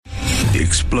the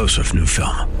explosive new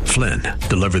film, Flynn,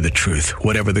 Deliver the Truth,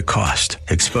 Whatever the Cost,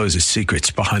 exposes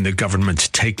secrets behind the government's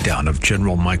takedown of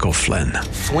General Michael Flynn.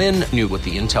 Flynn knew what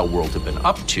the intel world had been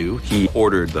up to. He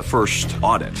ordered the first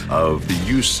audit of the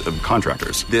use of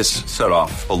contractors. This set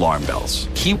off alarm bells.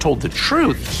 He told the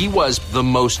truth. He was the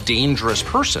most dangerous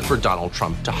person for Donald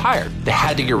Trump to hire. They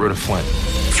had to get rid of Flynn.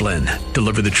 Flynn,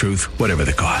 Deliver the Truth, Whatever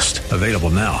the Cost. Available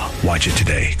now. Watch it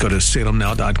today. Go to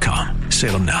salemnow.com.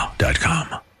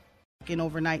 salemnow.com.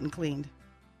 Overnight and cleaned.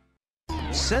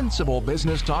 Sensible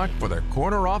business talk for the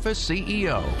corner office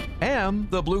CEO and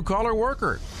the blue-collar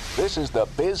worker. This is the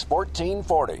Biz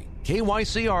 1440,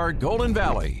 KYCR Golden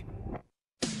Valley.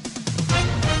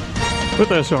 With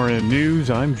SRN News,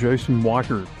 I'm Jason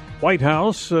Walker. White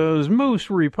House says most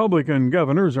Republican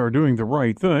governors are doing the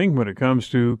right thing when it comes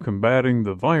to combating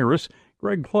the virus.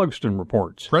 Greg Clugston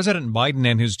reports. President Biden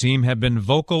and his team have been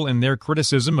vocal in their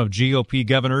criticism of GOP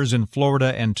governors in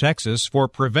Florida and Texas for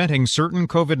preventing certain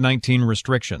COVID-19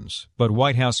 restrictions. But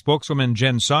White House spokeswoman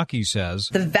Jen Psaki says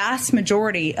the vast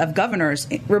majority of governors,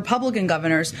 Republican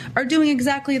governors, are doing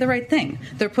exactly the right thing.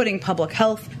 They're putting public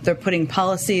health, they're putting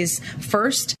policies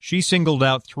first. She singled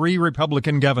out 3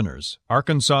 Republican governors: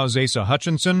 Arkansas's Asa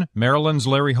Hutchinson, Maryland's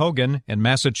Larry Hogan, and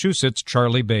Massachusetts'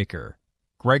 Charlie Baker.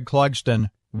 Greg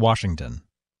Clugston, Washington.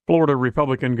 Florida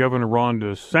Republican Governor Ron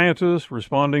DeSantis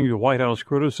responding to White House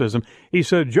criticism. He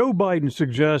said Joe Biden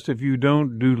suggests if you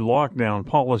don't do lockdown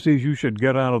policies, you should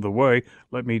get out of the way.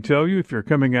 Let me tell you, if you're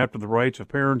coming after the rights of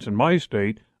parents in my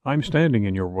state, I'm standing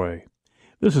in your way.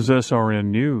 This is SRN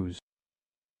News.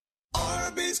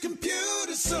 Arby's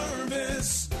Computer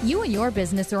Service. You and your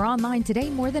business are online today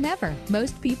more than ever.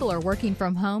 Most people are working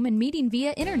from home and meeting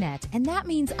via internet, and that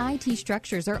means IT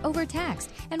structures are overtaxed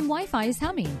and Wi-Fi is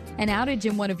humming. An outage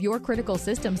in one of your critical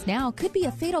systems now could be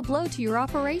a fatal blow to your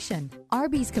operation.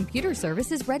 Arby's Computer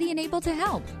Service is ready and able to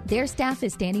help. Their staff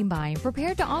is standing by and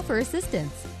prepared to offer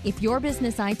assistance. If your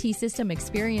business IT system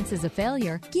experiences a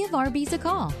failure, give Arby's a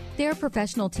call. Their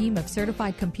professional team of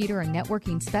certified computer and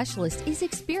networking specialists is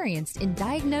experienced in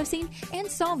diagnosing and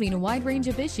solving a wide range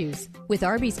of issues. With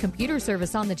Arby's Computer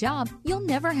Service on the job, you'll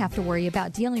never have to worry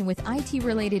about dealing with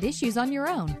IT-related issues on your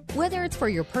own. Whether it's for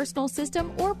your personal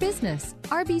system or business,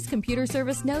 Arby's Computer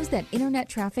Service knows that internet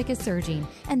traffic is surging,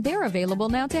 and they're available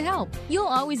now to help. You'll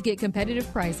always get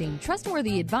competitive pricing,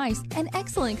 trustworthy advice, and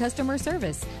excellent customer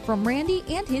service from Randy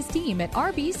and his team at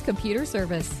Arby's Computer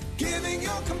Service. Giving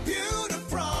your computer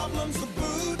problems the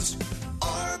boot.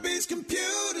 Arby's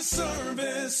Computer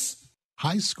Service.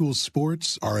 High school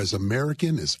sports are as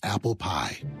American as apple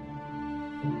pie.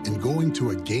 And going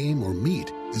to a game or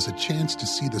meet is a chance to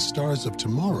see the stars of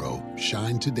tomorrow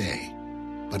shine today.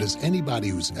 But as anybody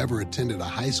who's ever attended a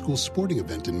high school sporting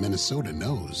event in Minnesota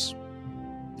knows,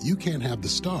 you can't have the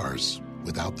stars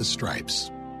without the stripes.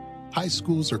 High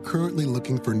schools are currently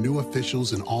looking for new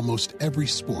officials in almost every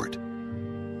sport.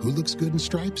 Who looks good in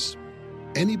stripes?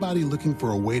 Anybody looking for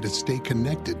a way to stay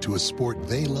connected to a sport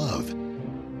they love.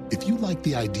 If you like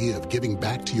the idea of giving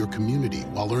back to your community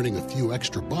while earning a few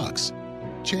extra bucks,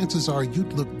 chances are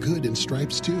you'd look good in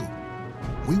stripes too.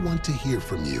 We want to hear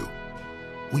from you.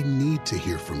 We need to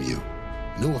hear from you.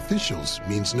 No officials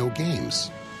means no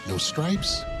games. No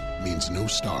stripes means no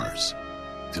stars.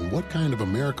 And what kind of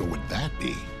America would that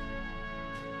be?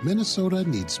 Minnesota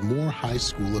needs more high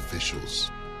school officials.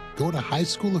 Go to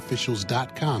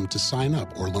highschoolofficials.com to sign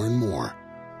up or learn more.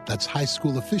 That's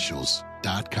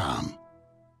highschoolofficials.com.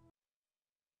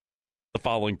 The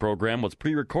following program was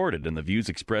pre-recorded, and the views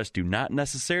expressed do not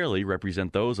necessarily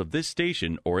represent those of this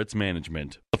station or its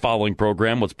management. The following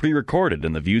program was pre-recorded,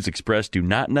 and the views expressed do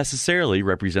not necessarily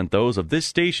represent those of this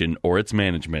station or its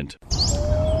management.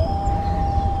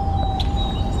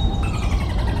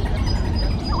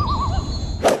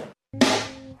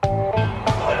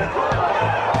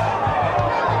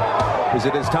 Is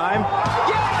it his time?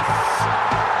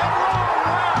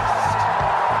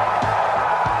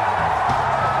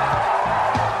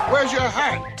 Where's your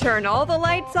hat? Turn all the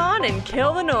lights on and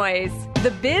kill the noise.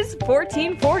 The Biz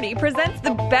 1440 presents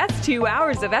the best 2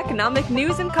 hours of economic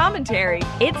news and commentary.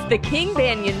 It's the King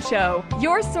Banaian Show,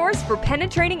 your source for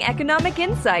penetrating economic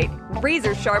insight,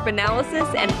 razor-sharp analysis,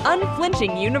 and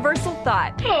unflinching universal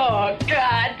thought. Oh,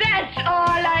 God, that's all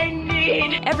I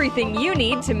need. Everything you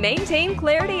need to maintain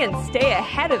clarity and stay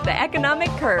ahead of the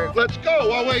economic curve. Let's go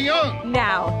while we're young.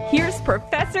 Now, here's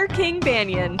Professor King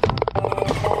Banaian.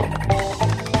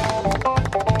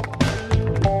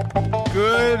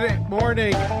 Good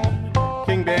morning.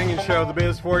 King Banaian Show, the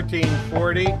Biz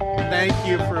 1440. Thank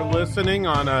you for listening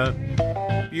on a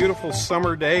beautiful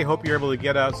summer day. Hope you're able to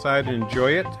get outside and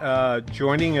enjoy it.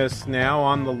 Joining us now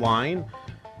on the line,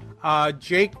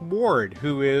 Jake Ward,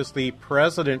 who is the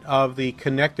president of the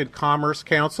Connected Commerce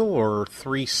Council, or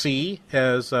 3C,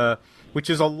 which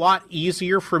is a lot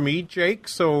easier for me, Jake.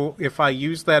 So if I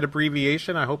use that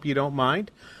abbreviation, I hope you don't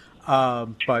mind.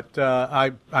 But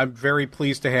I'm very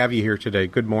pleased to have you here today.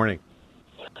 Good morning.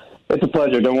 It's a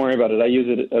pleasure. Don't worry about it. I use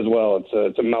it as well.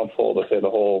 It's a mouthful to say the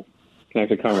whole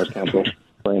Connected Commerce Council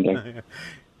branding.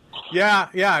 Yeah,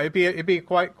 it'd be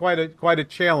quite a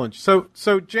challenge.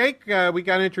 So Jake, we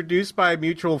got introduced by a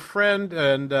mutual friend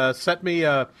and sent me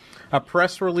a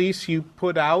press release you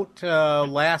put out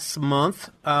last month,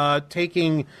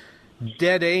 taking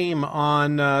dead aim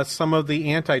on some of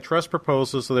the antitrust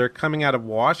proposals that are coming out of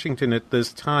Washington at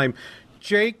this time.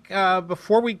 Jake,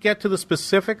 before we get to the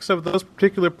specifics of those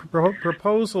particular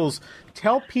proposals,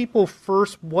 tell people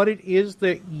first what it is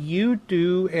that you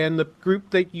do and the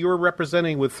group that you're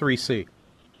representing with 3C.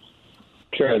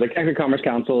 Sure. The Connected Commerce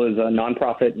Council is a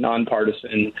nonprofit,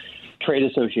 nonpartisan trade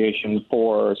association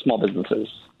for small businesses.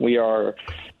 We are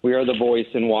the voice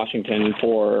in Washington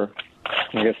for,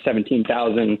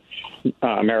 17,000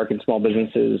 American small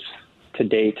businesses to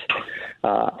date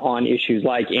on issues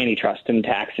like antitrust and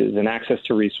taxes and access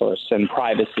to resource and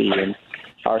privacy. And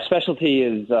our specialty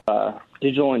is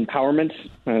digital empowerment,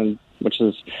 which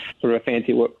is sort of a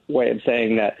fancy way of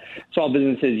saying that small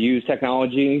businesses use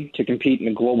technology to compete in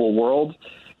a global world,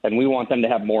 and we want them to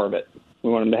have more of it.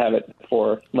 We want them to have it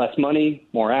for less money,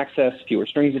 more access, fewer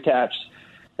strings attached,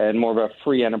 and more of a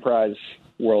free enterprise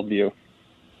worldview.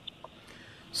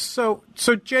 So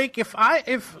Jake, if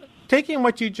taking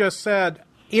what you just said,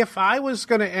 if I was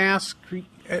going to ask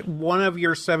one of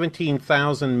your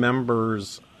 17,000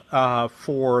 members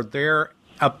for their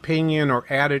opinion or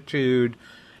attitude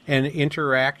and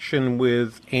interaction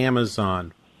with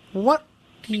Amazon, what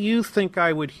do you think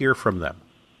I would hear from them?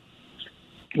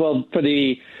 Well, for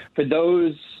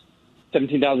those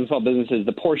 17,000 small businesses,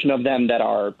 the portion of them that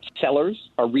are sellers,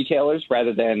 are retailers,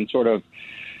 rather than sort of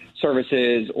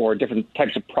services or different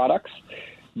types of products,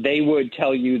 they would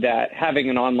tell you that having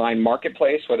an online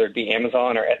marketplace, whether it be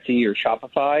Amazon or Etsy or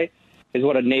Shopify, is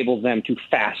what enables them to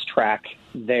fast-track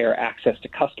their access to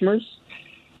customers.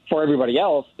 For everybody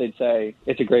else, they'd say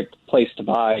it's a great place to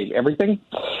buy everything.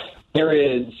 There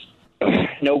is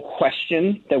no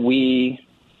question that we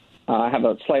have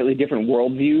a slightly different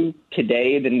worldview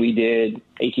today than we did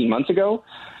 18 months ago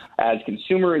as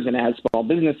consumers and as small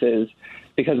businesses,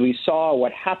 because we saw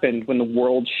what happened when the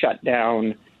world shut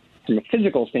down from a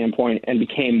physical standpoint and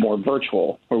became more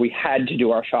virtual, where we had to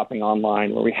do our shopping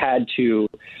online, where we had to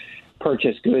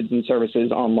purchase goods and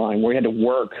services online, where we had to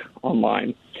work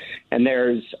online. And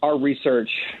there's our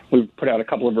research. We've put out a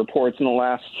couple of reports in the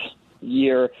last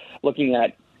year looking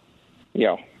at,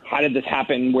 how did this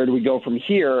happen? Where do we go from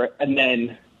here? And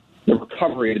then the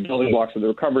recovery, the building blocks of the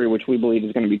recovery, which we believe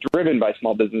is going to be driven by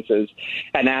small businesses,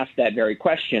 and ask that very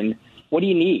question, what do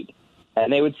you need?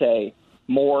 And they would say,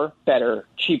 more, better,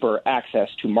 cheaper access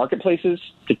to marketplaces,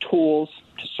 to tools,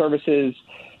 to services.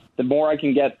 The more I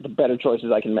can get, the better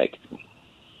choices I can make.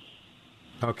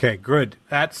 Okay, good.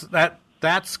 That's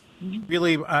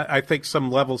really, I think,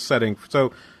 some level setting.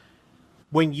 So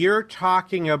when you're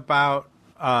talking about,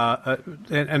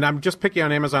 and I'm just picking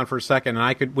on Amazon for a second,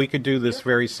 and we could do this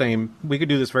very same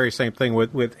thing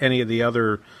with any of the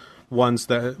other ones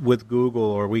that with Google,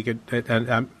 or we could,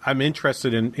 and I'm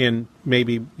interested in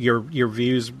maybe your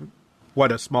views,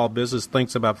 what a small business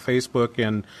thinks about Facebook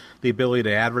and the ability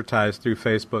to advertise through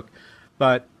Facebook,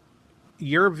 but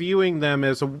you're viewing them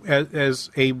as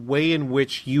a way in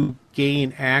which you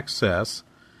gain access.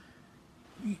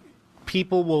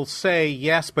 People will say,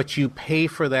 yes, but you pay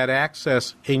for that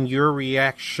access, and your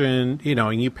reaction,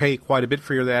 and you pay quite a bit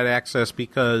for that access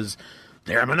because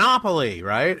they're a monopoly,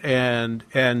 right?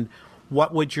 And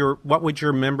what would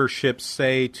your membership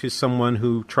say to someone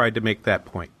who tried to make that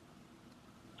point?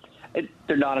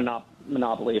 They're not a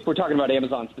monopoly. If we're talking about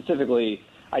Amazon specifically,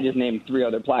 I just named 3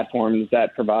 other platforms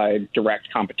that provide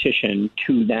direct competition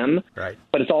to them. Right.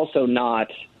 But it's also not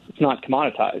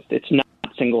commoditized. It's not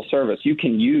single service. You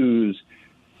can use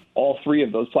all 3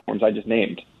 of those platforms I just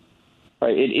named.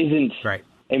 Right. It isn't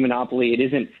a monopoly. It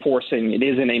isn't forcing. It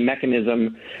isn't a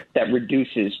mechanism that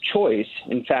reduces choice.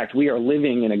 In fact, we are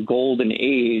living in a golden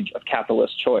age of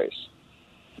capitalist choice.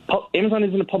 Amazon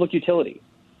isn't a public utility,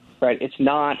 right? It's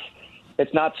not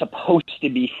supposed to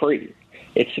be free.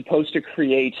 It's supposed to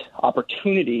create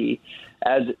opportunity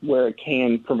where it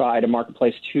can provide a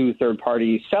marketplace to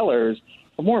third-party sellers.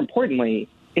 But more importantly,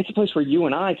 it's a place where you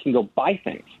and I can go buy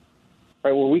things,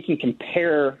 right? Where we can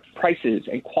compare prices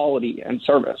and quality and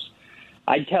service.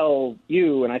 I tell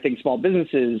you, and I think small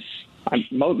businesses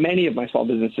many of my small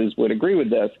businesses would agree with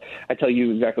this. I tell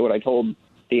you exactly what I told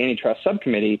the antitrust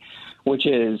subcommittee, which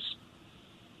is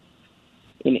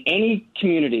in any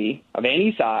community of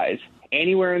any size,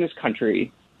 anywhere in this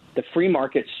country, the free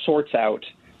market sorts out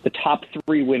the top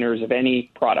 3 winners of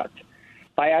any product.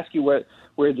 If I ask you where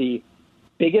the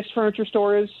biggest furniture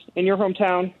store is in your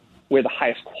hometown, where the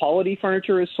highest quality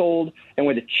furniture is sold, and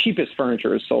where the cheapest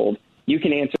furniture is sold, you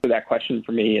can answer that question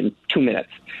for me in 2 minutes.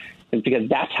 It's because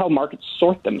that's how markets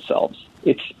sort themselves.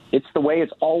 It's the way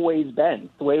it's always been,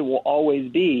 the way it will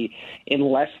always be,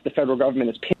 unless the federal government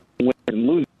is picking winners and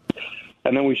losers.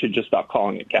 And then we should just stop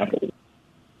calling it capitalism.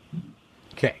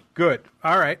 Okay, good.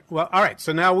 All right. Well, all right.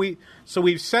 So now we've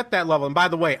set that level. And by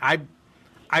the way,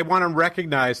 I want to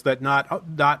recognize that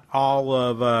not all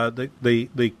of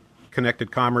the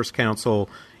Connected Commerce Council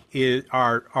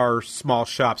are small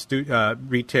shops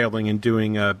retailing and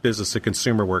doing business to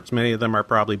consumer works. Many of them are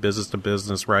probably business to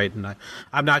business, right? And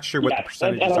I'm not sure what the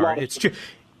percentages are. It's just,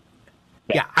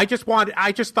 yeah. I just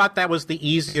thought that was the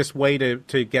easiest way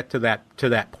to get to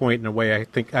that point in a way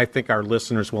I think our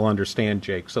listeners will understand,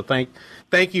 Jake. So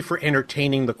thank you for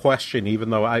entertaining the question,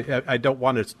 even though I don't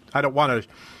want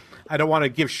to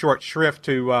give short shrift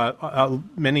to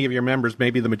many of your members,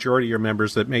 maybe the majority of your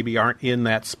members that maybe aren't in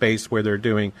that space where they're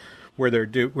doing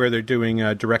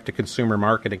direct to consumer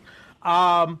marketing.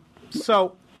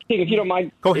 So, if you don't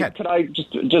mind, go ahead. Could I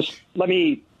just let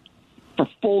me, for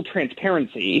full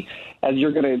transparency, as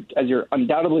you're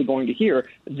undoubtedly going to hear,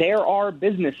 there are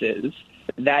businesses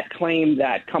that claim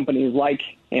that companies like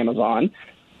Amazon,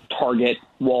 Target,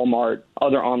 Walmart,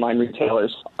 other online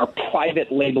retailers are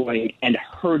private labeling and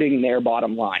hurting their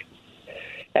bottom line.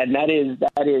 And that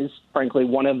is frankly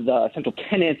one of the central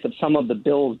tenets of some of the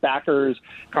bill's backers.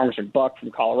 Congressman Buck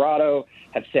from Colorado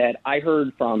have said, I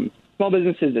heard from small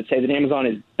businesses that say that Amazon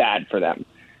is bad for them,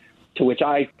 to which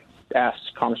I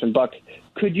asked Congressman Buck,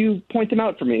 could you point them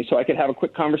out for me so I could have a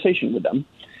quick conversation with them?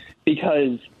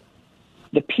 Because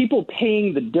the people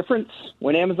paying the difference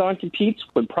when Amazon competes,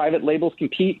 when private labels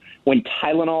compete, when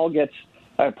Tylenol gets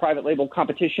a private label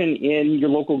competition in your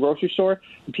local grocery store,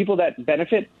 the people that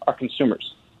benefit are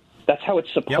consumers. That's how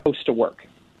it's supposed to work.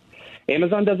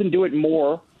 Amazon doesn't do it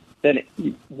more than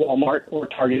Walmart or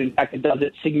Target. In fact, it does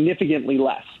it significantly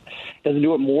less. It doesn't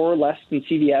do it more or less than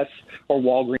CVS or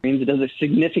Walgreens. It does it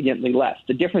significantly less.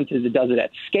 The difference is it does it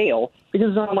at scale because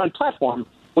it's an online platform,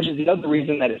 which is the other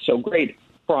reason that it's so great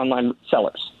for online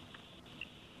sellers.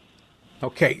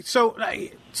 Okay, so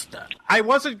I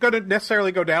wasn't going to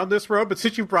necessarily go down this road, but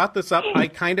since you brought this up, I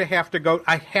kind of have to go.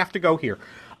 I have to go here.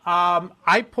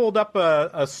 I pulled up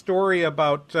a story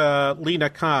about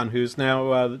Lina Khan, who's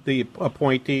now the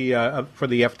appointee for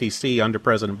the FTC under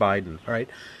President Biden. Right,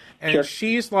 and sure.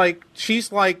 she's like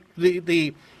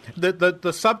the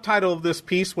subtitle of this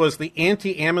piece was the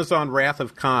anti-Amazon wrath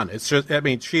of Khan. It's just, I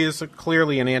mean, she is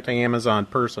clearly an anti-Amazon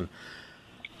person.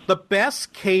 The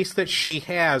best case that she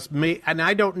has, and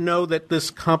I don't know that this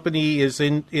company is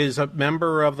a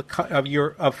member of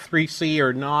 3C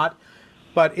or not,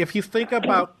 but if you think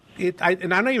about it,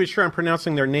 and I'm not even sure I'm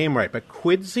pronouncing their name right, but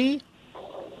Quidsy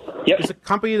is a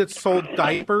company that sold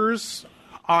diapers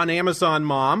on Amazon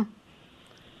Mom,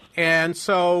 and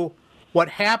so what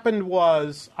happened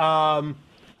was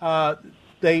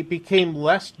they became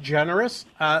less generous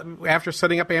after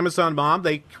setting up Amazon Mom.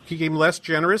 They became less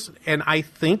generous, and I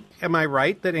think, am I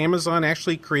right, that Amazon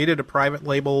actually created a private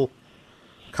label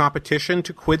competition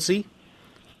to Quidsy?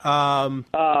 I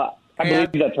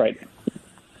believe that's right.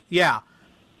 Yeah.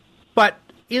 But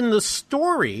in the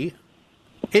story,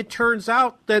 it turns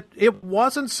out that it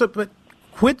wasn't so, but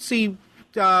Quidsy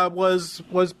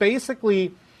was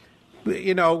basically,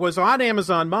 was on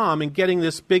Amazon Mom and getting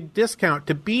this big discount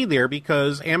to be there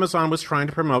because Amazon was trying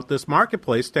to promote this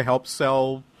marketplace to help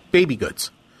sell baby goods.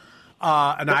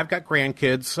 And I've got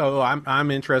grandkids, so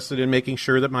I'm interested in making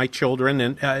sure that my children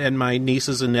and my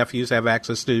nieces and nephews have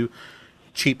access to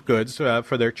cheap goods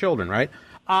for their children, right?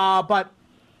 But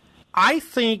I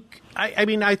think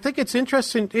it's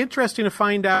interesting to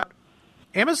find out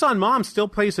Amazon Mom still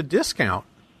pays a discount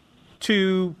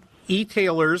to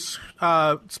e-tailers,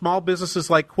 small businesses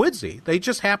like Quidsy. They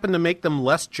just happen to make them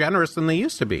less generous than they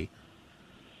used to be.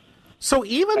 So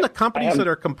even the companies that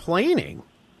are complaining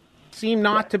seem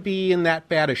not to be in that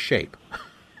bad a shape.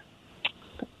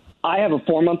 I have a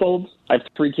 4-month-old. I have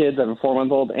 3 kids. I have a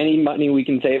 4-month-old. Any money we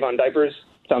can save on diapers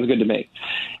sounds good to me.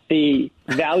 The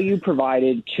value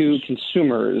provided to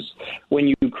consumers when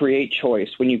you create choice,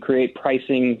 when you create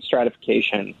pricing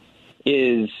stratification,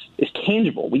 is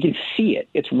tangible. We can see it.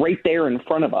 It's right there in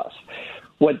front of us.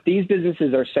 What these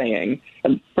businesses are saying,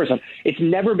 first off, it's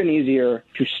never been easier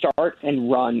to start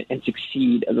and run and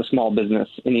succeed as a small business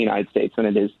in the United States than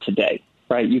it is today,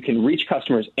 right? You can reach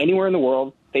customers anywhere in the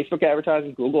world, Facebook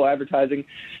advertising, Google advertising.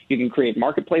 You can create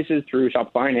marketplaces through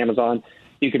Shopify and Amazon.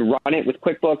 You can run it with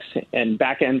QuickBooks and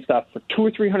back-end stuff for $200 or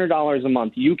 $300 a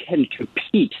month. You can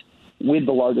compete with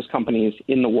the largest companies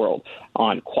in the world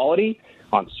on quality,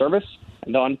 on service,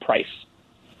 and on price.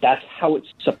 That's how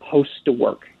it's supposed to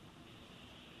work.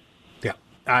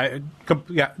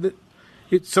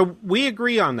 So we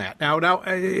agree on that. Now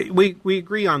we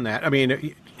agree on that. I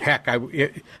mean, heck, I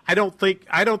don't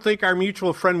think our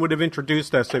mutual friend would have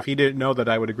introduced us if he didn't know that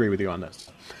I would agree with you on this.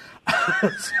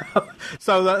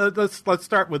 so let's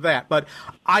start with that. But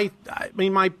I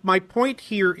mean, my point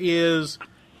here is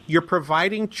you're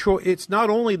providing choice. It's not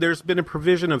only there's been a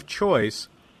provision of choice,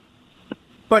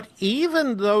 but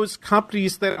even those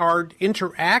companies that are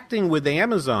interacting with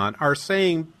Amazon are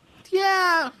saying,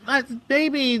 yeah,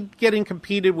 maybe getting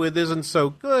competed with isn't so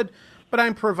good, but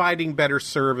I'm providing better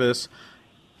service.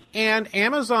 And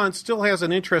Amazon still has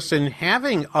an interest in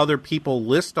having other people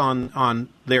list on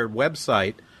their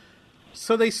website.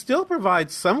 So they still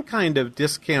provide some kind of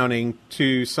discounting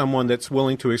to someone that's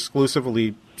willing to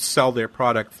exclusively sell their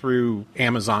product through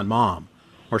Amazon Mom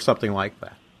or something like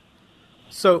that.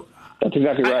 So that's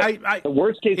exactly right. The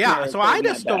worst case scenario. Yeah, so I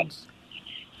just don't.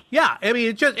 Yeah, I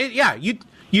mean,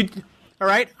 you. All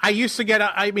right. I used to get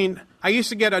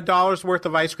 $1 worth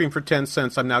of ice cream for 10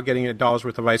 cents. I'm now getting $1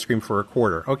 worth of ice cream for a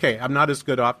quarter. Okay, I'm not as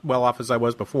well off as I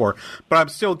was before, but I'm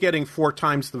still getting 4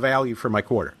 times the value for my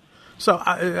quarter. So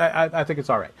I think it's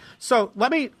all right. So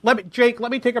Jake,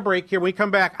 let me take a break here. When we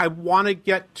come back, I want to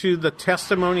get to the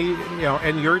testimony,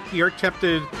 and your attempt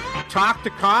to talk to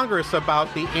Congress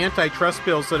about the antitrust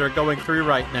bills that are going through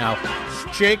right now.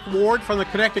 Jake Ward from the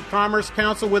Connected Commerce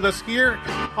Council with us here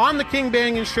on the King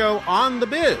Banaian Show on the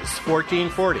Biz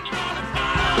 1440.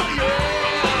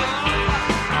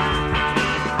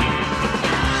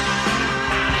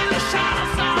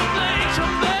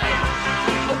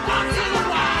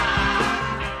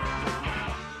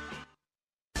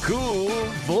 Cool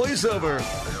voiceover,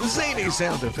 zany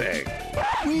sound effect.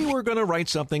 We were going to write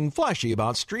something flashy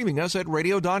about streaming us at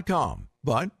radio.com.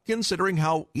 But considering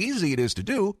how easy it is to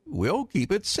do, we'll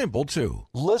keep it simple, too.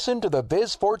 Listen to the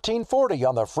Biz 1440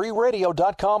 on the free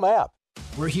radio.com app.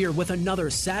 We're here with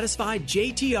another satisfied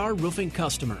JTR Roofing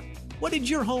customer. What did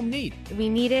your home need? We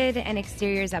needed an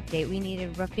exteriors update. We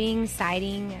needed roofing,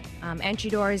 siding,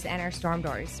 entry doors, and our storm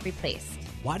doors replaced.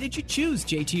 Why did you choose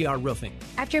JTR Roofing?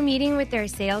 After meeting with their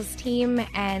sales team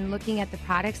and looking at the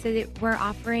products that we're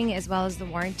offering as well as the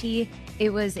warranty,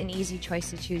 it was an easy choice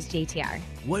to choose JTR.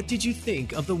 What did you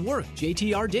think of the work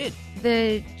JTR did?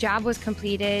 The job was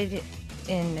completed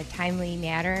in a timely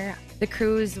manner. The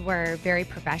crews were very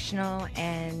professional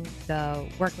and the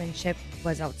workmanship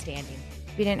was outstanding.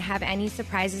 We didn't have any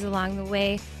surprises along the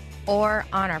way or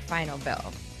on our final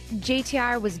bill.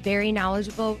 JTR was very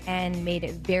knowledgeable and made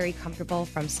it very comfortable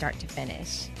from start to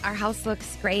finish. Our house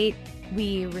looks great.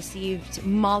 We received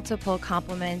multiple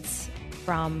compliments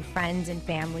from friends and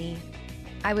family.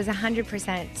 I was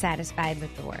 100% satisfied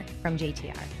with the work from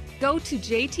JTR. Go to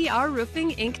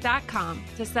jtrroofinginc.com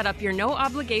to set up your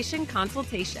no-obligation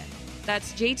consultation.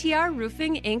 That's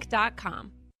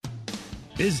jtrroofinginc.com.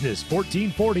 Business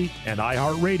 1440 and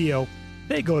iHeartRadio,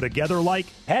 they go together like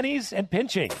pennies and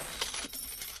pinching.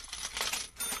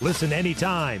 Listen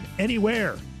anytime,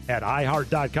 anywhere at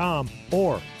iHeart.com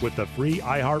or with the free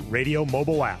iHeartRadio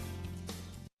mobile app.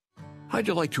 How'd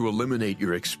you like to eliminate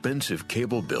your expensive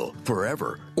cable bill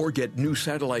forever or get new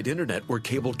satellite internet where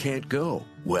cable can't go?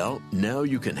 Well, now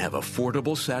you can have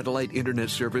affordable satellite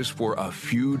internet service for a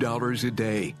few dollars a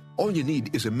day. All you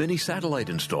need is a mini satellite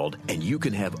installed, and you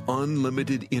can have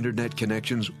unlimited internet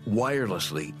connections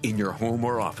wirelessly in your home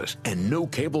or office. And no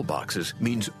cable boxes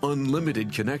means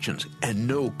unlimited connections and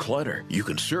no clutter. You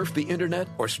can surf the internet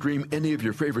or stream any of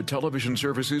your favorite television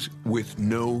services with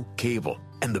no cable.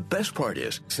 And the best part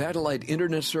is, satellite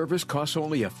internet service costs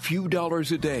only a few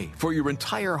dollars a day for your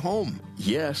entire home.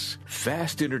 Yes,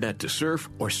 fast internet to surf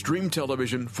or stream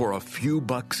television for a few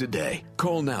bucks a day.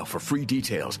 Call now for free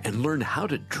details and learn how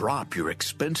to drop your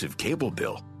expensive cable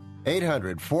bill.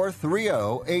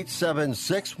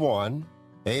 800-430-8761.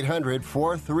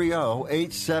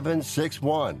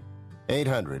 800-430-8761.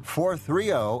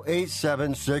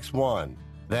 800-430-8761.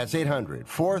 That's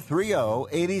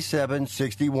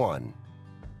 800-430-8761.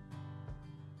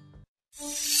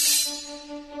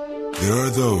 There are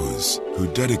those who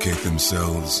dedicate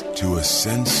themselves to a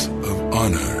sense of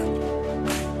honor,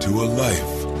 to a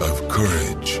life of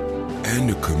courage.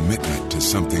 and a commitment to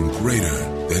something greater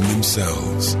than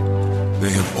themselves.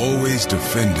 They have always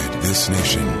defended this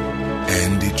nation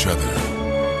and each other.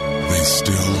 They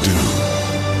still do.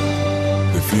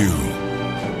 The few,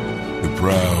 the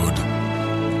proud,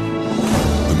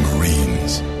 the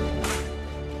Marines.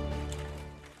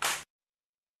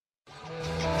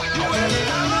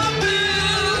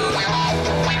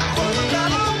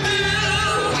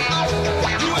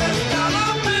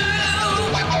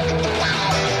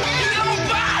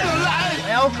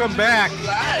 Welcome back.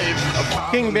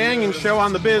 King Banaian Show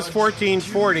on the Biz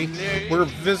 1440. We're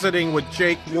visiting with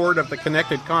Jake Ward of the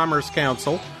Connected Commerce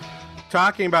Council,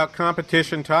 talking about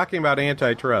competition, talking about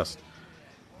antitrust.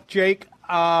 Jake,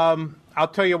 I'll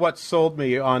tell you what sold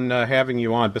me on having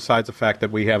you on, besides the fact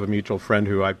that we have a mutual friend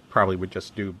who I probably would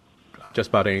just do just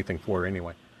about anything for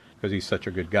anyway, because he's such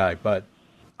a good guy. But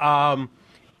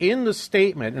in the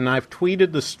statement, and I've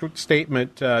tweeted the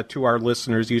statement to our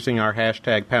listeners using our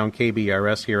hashtag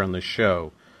 #KBRS here on the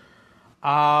show,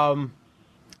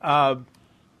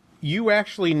 you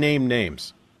actually name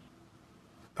names.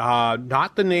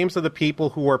 Not the names of the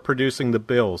people who are producing the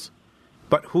bills,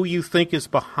 but who you think is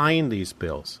behind these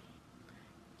bills.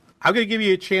 I'm going to give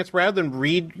you a chance, rather than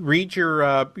read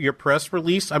your press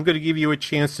release, I'm going to give you a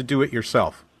chance to do it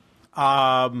yourself.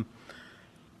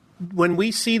 When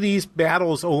we see these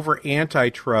battles over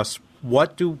antitrust,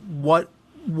 what do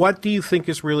you think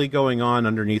is really going on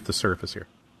underneath the surface here?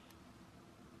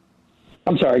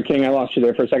 I'm sorry, King, I lost you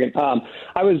there for a second.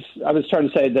 I was trying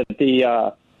to say that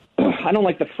I don't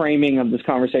like the framing of this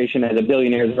conversation as a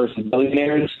billionaires versus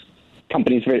billionaires,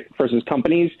 companies versus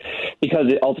companies,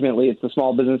 because ultimately it's the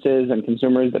small businesses and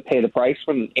consumers that pay the price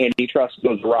when antitrust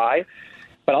goes awry.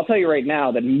 But I'll tell you right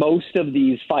now that most of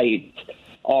these fights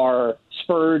are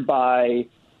spurred by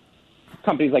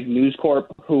companies like News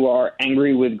Corp, who are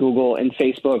angry with Google and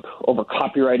Facebook over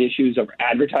copyright issues, over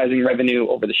advertising revenue,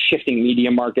 over the shifting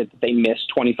media market that they missed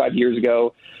 25 years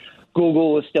ago.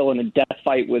 Google is still in a death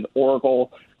fight with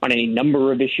Oracle on any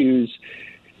number of issues.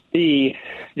 The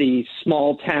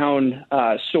small town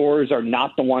stores are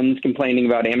not the ones complaining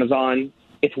about Amazon.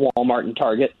 It's Walmart and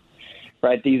Target,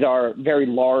 right? These are very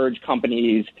large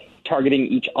companies targeting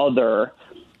each other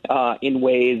in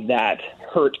ways that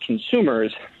hurt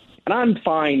consumers. And I'm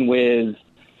fine with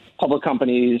public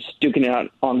companies duking it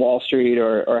out on Wall Street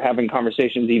or having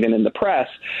conversations even in the press.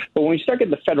 But when you start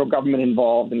getting the federal government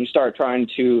involved and you start trying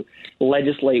to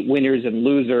legislate winners and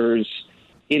losers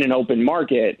in an open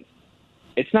market,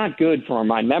 it's not good for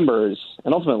my members,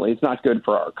 and ultimately it's not good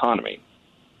for our economy.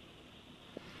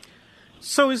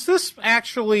 So is this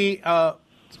actually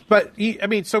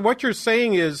so what you're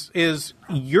saying is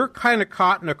you're kind of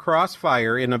caught in a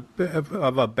crossfire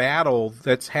of a battle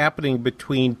that's happening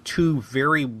between two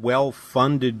very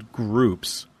well-funded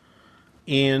groups.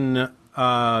 Your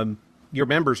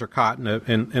members are caught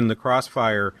in the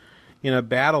crossfire in a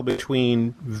battle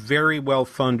between very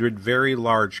well-funded, very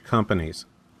large companies,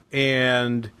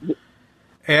 and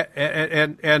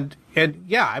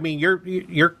yeah, I mean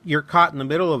you're caught in the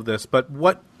middle of this. But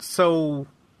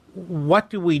what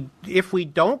do we, if we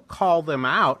don't call them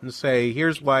out and say,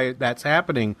 here's why that's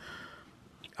happening,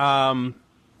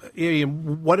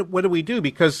 what do we do?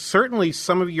 Because certainly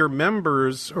some of your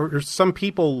members, or some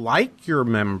people like your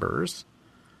members,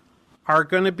 are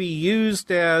going to be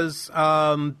used as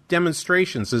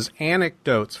demonstrations, as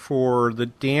anecdotes for the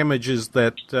damages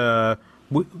that,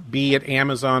 be it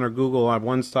Amazon or Google on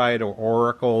one side, or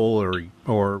Oracle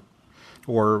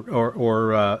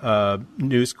or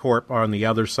News Corp on the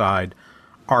other side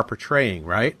are portraying,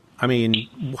 right? I mean,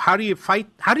 how do you fight?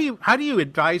 How do you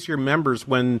advise your members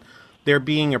when they're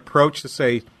being approached to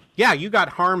say, "Yeah, you got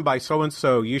harmed by so and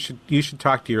so. You should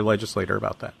talk to your legislator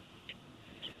about that"?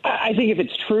 I think if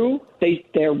it's true,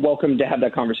 they're welcome to have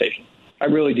that conversation. I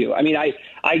really do. I mean, I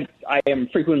am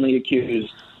frequently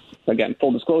accused, again,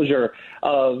 full disclosure,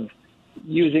 of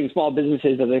using small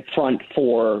businesses as a front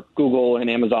for Google and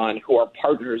Amazon, who are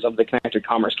partners of the Connected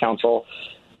Commerce Council.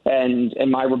 And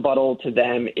my rebuttal to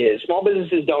them is small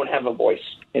businesses don't have a voice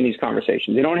in these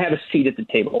conversations. They don't have a seat at the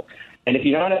table. And if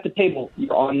you're not at the table,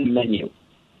 you're on the menu.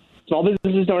 Small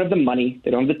businesses don't have the money.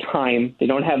 They don't have the time. They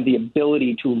don't have the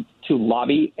ability to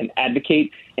lobby and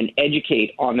advocate and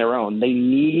educate on their own. They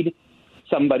need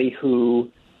somebody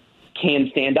who can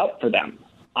stand up for them.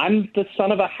 I'm the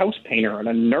son of a house painter and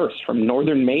a nurse from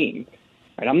northern Maine.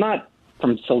 Right? I'm not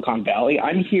from Silicon Valley.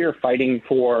 I'm here fighting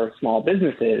for small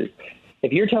businesses.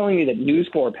 If you're telling me that News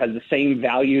Corp has the same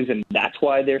values and that's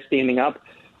why they're standing up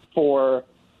for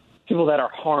people that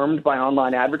are harmed by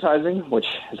online advertising, which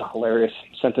is a hilarious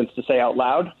sentence to say out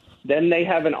loud, then they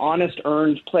have an honest,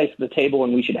 earned place at the table,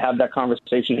 and we should have that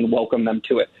conversation and welcome them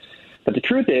to it. But the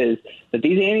truth is that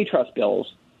these antitrust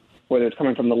bills, whether it's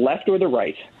coming from the left or the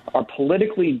right, are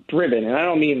politically driven. And I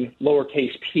don't mean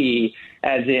lowercase p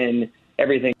as in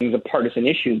everything's a partisan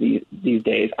issue these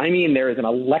days. I mean there is an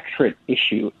electorate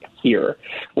issue here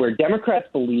where Democrats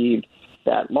believed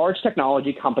that large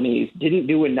technology companies didn't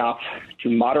do enough to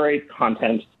moderate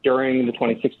content during the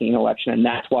 2016 election, and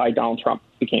that's why Donald Trump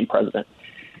became president.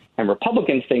 And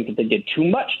Republicans think that they did too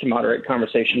much to moderate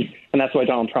conversation, and that's why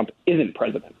Donald Trump isn't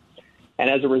president. And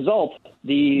as a result,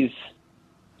 these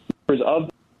members of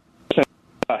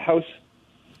the House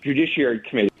Judiciary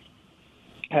Committee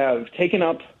have taken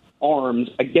up arms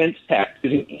against tech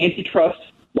using antitrust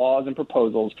laws and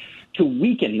proposals to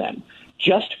weaken them.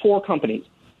 Just 4 companies: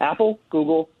 Apple,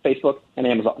 Google, Facebook, and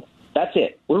Amazon. That's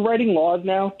it. We're writing laws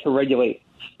now to regulate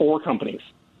 4 companies,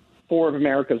 4 of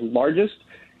America's largest,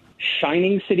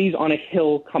 shining cities on a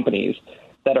hill companies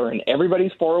that are in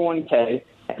everybody's 401k,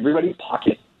 everybody's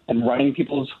pocket, and running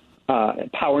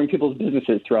powering people's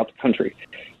businesses throughout the country.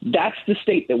 That's the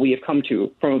state that we have come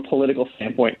to from a political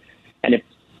standpoint. And if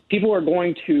people are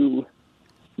going to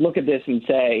look at this and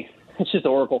say, it's just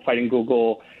Oracle fighting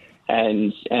Google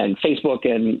and Facebook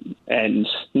and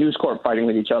News Corp fighting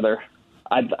with each other,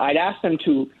 I'd ask them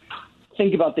to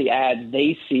think about the ads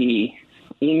they see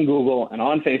in Google and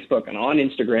on Facebook and on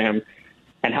Instagram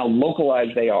and how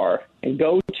localized they are, and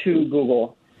go to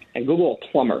Google and Google a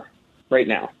plumber right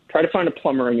now. Try to find a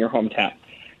plumber in your hometown.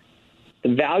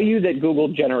 The value that Google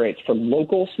generates for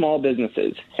local small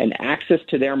businesses and access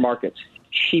to their markets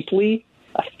cheaply,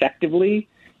 effectively,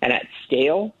 and at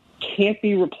scale can't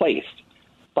be replaced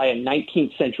by a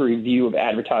 19th century view of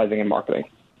advertising and marketing.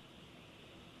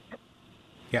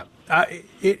 Yeah,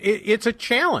 it's a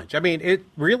challenge. I mean, it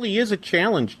really is a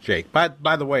challenge, Jake. By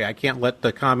the way, I can't let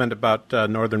the comment about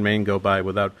Northern Maine go by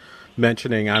without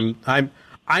mentioning I'm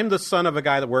the son of a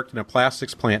guy that worked in a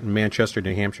plastics plant in Manchester,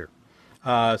 New Hampshire.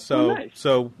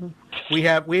 So we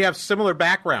have similar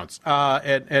backgrounds.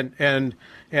 And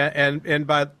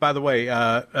by the way,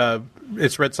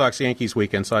 it's Red Sox Yankees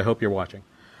weekend, so I hope you're watching.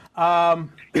 They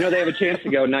have a chance to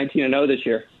go 19-0 this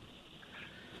year.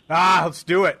 Let's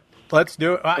do it.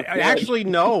 I actually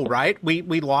know, right?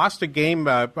 We lost a game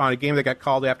on a game that got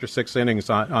called after 6 innings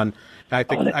on. I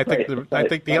think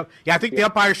the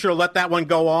umpire should have let that one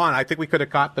go on. I think we could have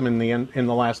caught them in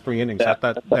the last 3 innings. I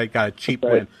thought they got a cheap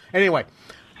win. Anyway,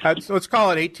 so let's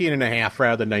call it 18.5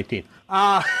 rather than 19.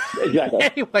 Exactly.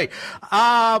 Anyway,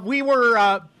 we were,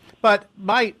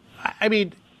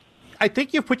 I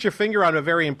think you've put your finger on a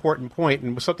very important point,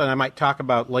 and something I might talk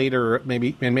about later,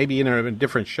 maybe in a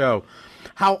different show.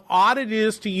 How odd it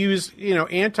is to use,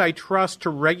 antitrust to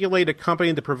regulate a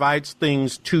company that provides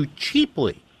things too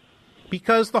cheaply,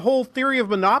 because the whole theory of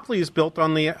monopoly is built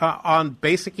on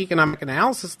basic economic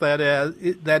analysis. That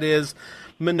is,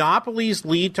 monopolies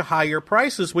lead to higher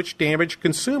prices, which damage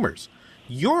consumers.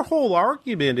 Your whole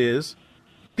argument is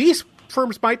these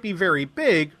firms might be very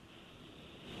big,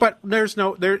 but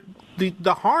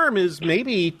the harm is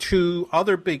maybe to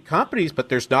other big companies, but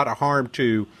there's not a harm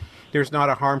to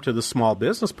the small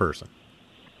business person.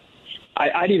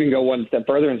 I'd even go one step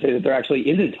further and say that there actually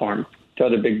isn't harm to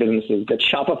other big businesses, that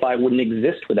Shopify wouldn't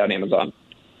exist without Amazon.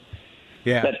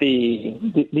 Yeah. That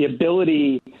the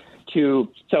ability to,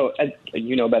 so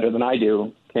you know better than I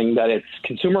do, King, that it's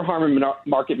consumer harm and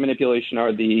market manipulation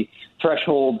are the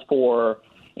threshold for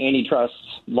antitrust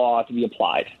law to be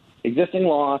applied. Existing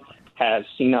law has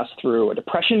seen us through a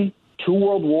depression, 2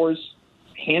 world wars,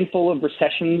 handful of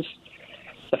recessions,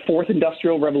 the 4th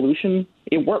industrial revolution.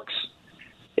 It works.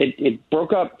 It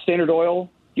broke up Standard Oil,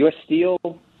 U.S. Steel,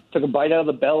 took a bite out of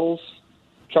the bells,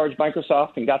 charged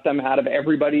Microsoft and got them out of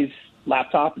everybody's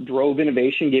laptop, drove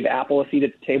innovation, gave Apple a seat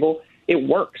at the table. It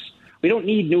works. We don't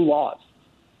need new laws.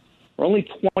 We're only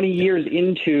 20 years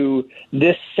into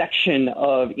this section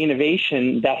of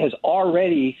innovation that has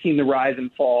already seen the rise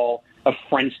and fall of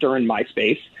Friendster and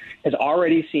MySpace, has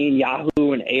already seen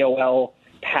Yahoo and AOL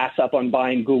pass up on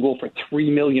buying Google for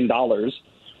 $3 million.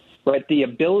 Right? The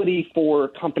ability for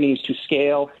companies to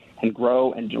scale and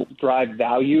grow and drive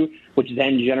value, which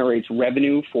then generates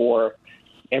revenue for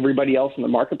everybody else in the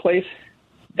marketplace,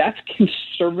 that's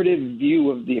conservative view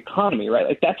of the economy, right?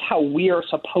 Like, that's how we are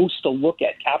supposed to look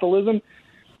at capitalism.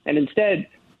 And instead,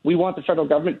 we want the federal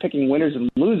government picking winners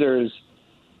and losers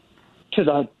to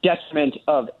the detriment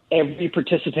of every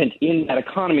participant in that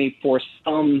economy for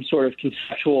some sort of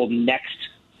conceptual next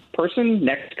person,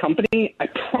 next company. I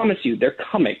promise you, they're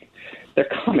coming. They're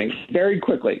coming very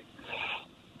quickly.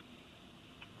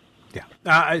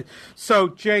 Yeah. So,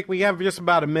 Jake, we have just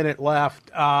about a minute left.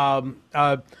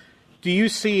 do you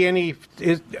see any?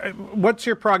 What's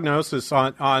your prognosis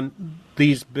on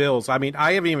these bills? I mean,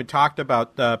 I haven't even talked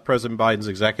about President Biden's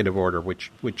executive order,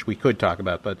 which we could talk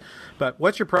about. But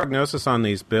what's your prognosis on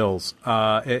these bills?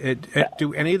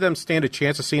 Do any of them stand a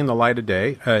chance of seeing the light of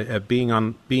day,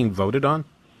 being voted on?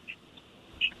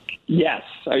 Yes.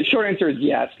 Short answer is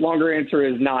yes. Longer answer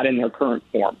is not in their current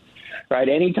form. Right?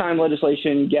 Anytime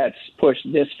legislation gets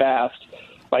pushed this fast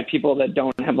by people that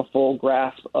don't have a full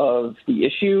grasp of the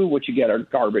issue, what you get are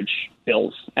garbage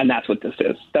bills, and that's what this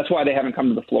is. That's why they haven't come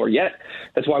to the floor yet.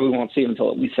 That's why we won't see them until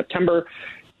at least September.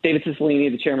 David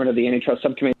Cicilline, the chairman of the antitrust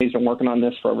subcommittee, has been working on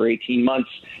this for over 18 months.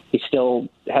 He still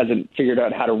hasn't figured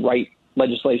out how to write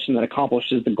legislation that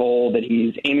accomplishes the goal that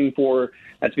he's aiming for.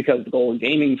 That's because the goal he's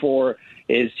aiming for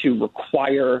is to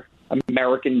require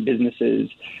American businesses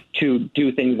to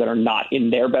do things that are not in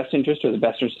their best interest or the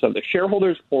best interest of their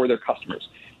shareholders or their customers.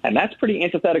 And that's pretty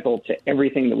antithetical to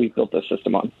everything that we've built this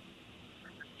system on.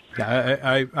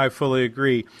 I fully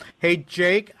agree. Hey,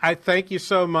 Jake, I thank you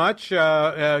so much.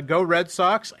 Go Red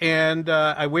Sox, and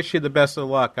I wish you the best of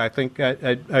luck. I think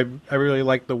I really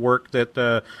like the work that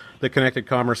the Connected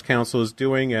Commerce Council is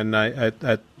doing, and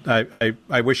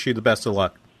I wish you the best of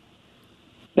luck.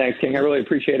 Thanks, King. I really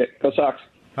appreciate it. Go Sox.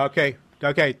 Okay,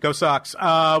 go Sox.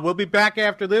 We'll be back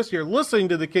after this. You're listening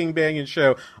to the King Banaian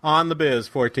Show on the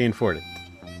Biz 1440.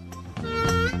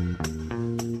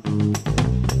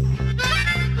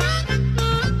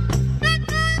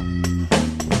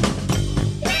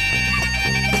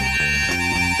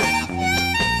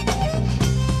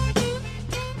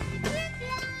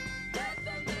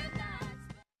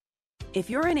 If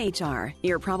you're in HR,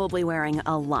 you're probably wearing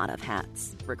a lot of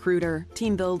hats. Recruiter,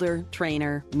 team builder,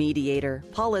 trainer, mediator,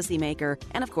 policymaker,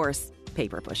 and of course,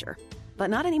 paper pusher. But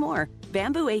not anymore.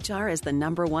 Bamboo HR is the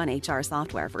 #1 HR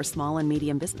software for small and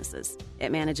medium businesses.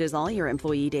 It manages all your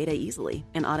employee data easily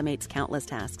and automates countless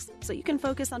tasks, so you can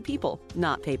focus on people,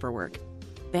 not paperwork.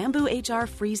 Bamboo HR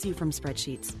frees you from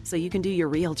spreadsheets, so you can do your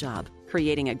real job,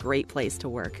 creating a great place to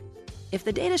work. If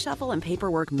the data shuffle and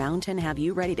paperwork mountain have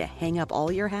you ready to hang up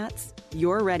all your hats,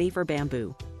 you're ready for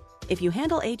Bamboo. If you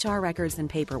handle HR records and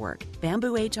paperwork,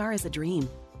 Bamboo HR is a dream.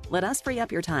 Let us free up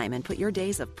your time and put your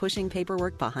days of pushing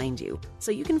paperwork behind you,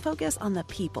 so you can focus on the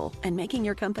people and making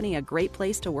your company a great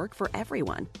place to work for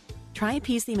everyone. Try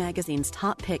PC Magazine's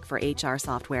top pick for HR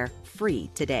software free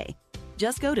today.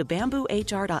 Just go to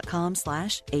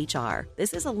bamboohr.com/HR.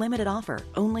 This is a limited offer,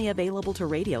 only available to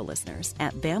radio listeners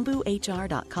at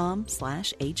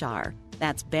bamboohr.com/HR.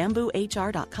 That's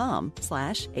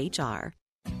bamboohr.com/HR.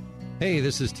 Hey,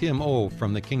 this is Tim O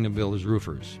from the Kingdom Builders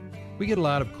Roofers. We get a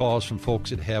lot of calls from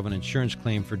folks that have an insurance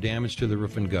claim for damage to the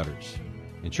roof and gutters.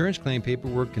 Insurance claim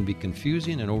paperwork can be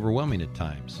confusing and overwhelming at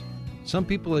times. Some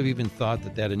people have even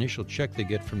thought that initial check they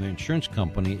get from their insurance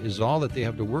company is all that they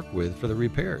have to work with for the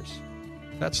repairs.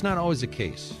 That's not always the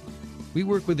case. We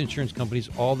work with insurance companies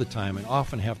all the time and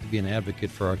often have to be an advocate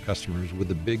for our customers with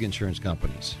the big insurance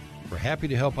companies. We're happy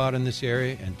to help out in this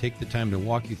area and take the time to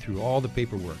walk you through all the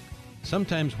paperwork.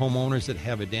 Sometimes homeowners that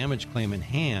have a damage claim in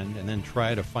hand and then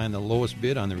try to find the lowest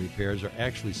bid on the repairs are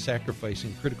actually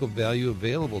sacrificing critical value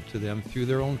available to them through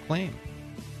their own claim.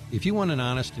 If you want an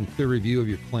honest and clear review of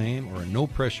your claim or a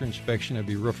no-pressure inspection of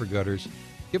your roof or gutters,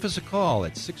 give us a call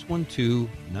at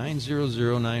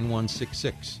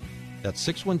 612-900-9166. That's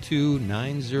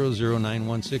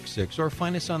 612-900-9166, or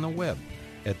find us on the web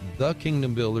at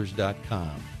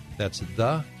thekingdombuilders.com. That's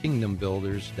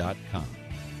thekingdombuilders.com.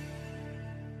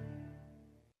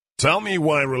 Tell me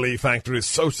why Relief Factor is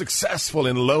so successful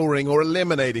in lowering or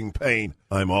eliminating pain.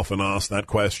 I'm often asked that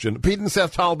question. Pete and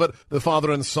Seth Talbot, the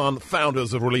father and son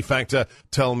founders of Relief Factor,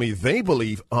 tell me they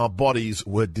believe our bodies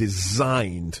were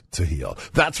designed to heal.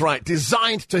 That's right,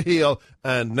 designed to heal,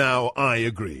 and now I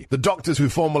agree. The doctors who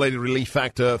formulated Relief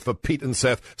Factor for Pete and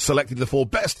Seth selected the 4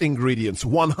 best ingredients,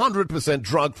 100%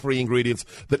 drug-free ingredients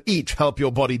that each help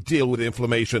your body deal with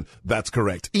inflammation. That's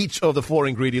correct. Each of the 4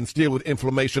 ingredients deal with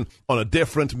inflammation on a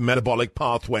different metabolic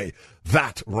pathway.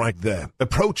 That right there,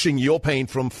 approaching your pain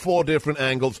from 4 different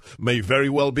angles, may very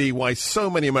well be why so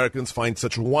many Americans find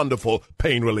such wonderful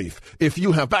pain relief. If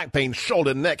you have back pain,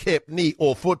 shoulder, neck, hip, knee,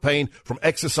 or foot pain from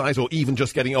exercise or even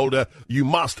just getting older, you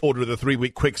must order the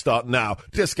 3-week quick start now.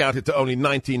 Discounted to only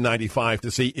 $19.95 to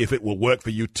see if it will work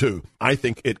for you too. I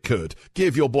think it could.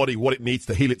 Give your body what it needs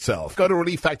to heal itself. Go to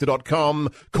ReliefFactor.com,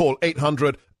 call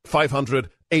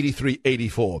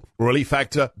 800-500-8384.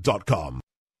 ReliefFactor.com.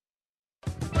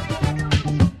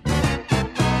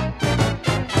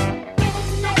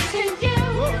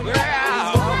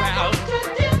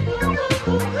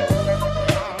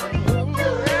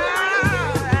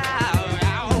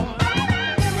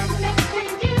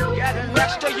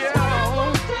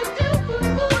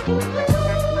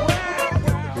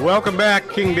 Welcome back,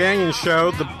 King Banyan Show,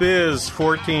 The Biz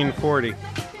 1440.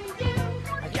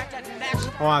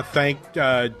 I want to thank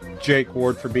Jake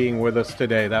Ward for being with us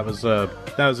today. That was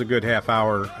a good half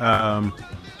hour,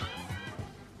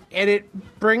 and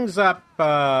it brings up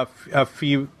a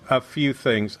few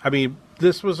things. I mean,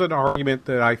 this was an argument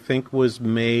that I think was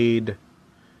made,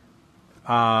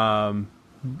 that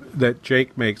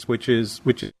Jake makes, which is,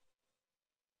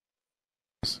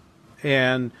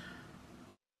 and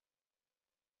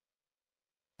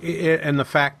the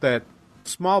fact that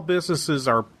small businesses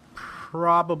are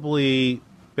probably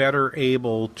better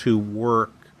able to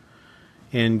work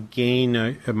and gain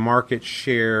a market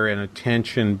share and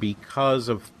attention because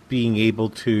of being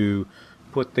able to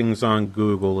put things on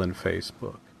Google and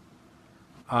Facebook.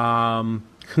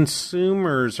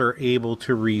 Consumers are able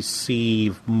to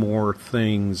receive more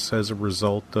things as a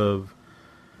result of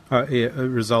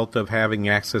having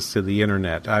access to the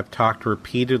internet. I've talked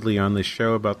repeatedly on this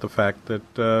show about the fact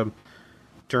that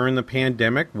during the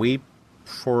pandemic, we,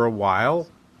 for a while,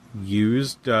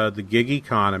 used the gig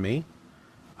economy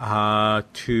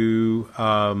to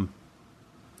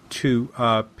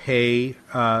pay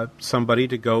somebody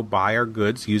to go buy our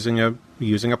goods using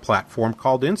a platform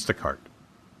called Instacart.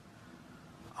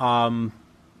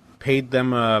 Paid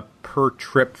them a per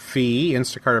trip fee,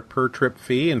 Instacart a per trip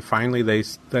fee, and finally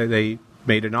they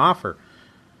made an offer,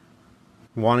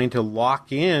 wanting to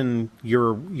lock in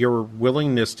your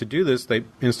willingness to do this.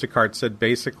 Instacart said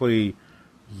basically,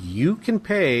 you can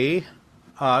pay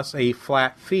us a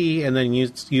flat fee and then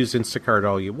use Instacart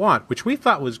all you want, which we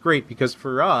thought was great because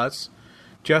for us,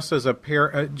 just as a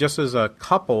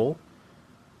couple,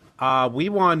 we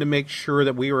wanted to make sure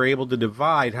that we were able to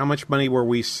divide how much money were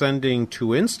we sending to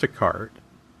Instacart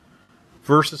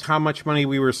versus how much money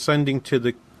we were sending to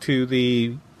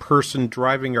the person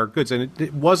driving our goods. And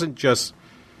it wasn't just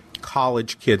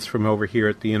college kids from over here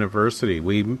at the university.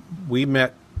 We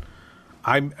met.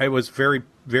 It was very,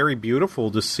 very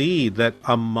beautiful to see that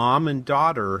a mom and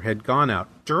daughter had gone out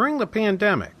during the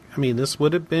pandemic. I mean, this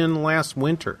would have been last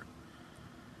winter.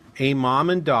 A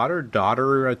mom and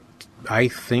daughter, I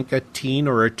think a teen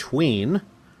or a tween,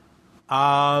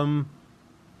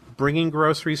 bringing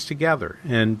groceries together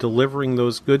and delivering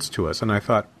those goods to us. And I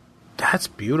thought, that's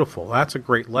beautiful. That's a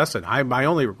great lesson. My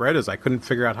only regret is I couldn't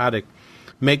figure out how to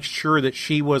make sure that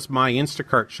she was my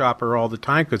Instacart shopper all the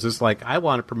time, because it's like, I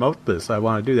want to promote this, I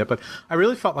want to do that. But I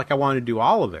really felt like I wanted to do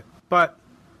all of it. But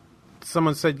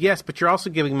someone said, yes, but you're also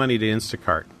giving money to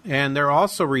Instacart. And they're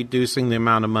also reducing the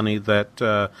amount of money that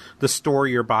the store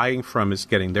you're buying from is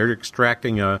getting. They're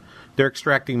extracting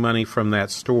money from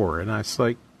that store. And I was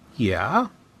like, yeah,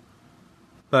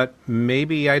 but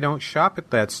maybe I don't shop at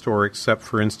that store except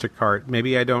for Instacart.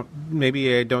 Maybe I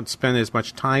don't spend as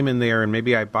much time in there, and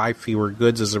maybe I buy fewer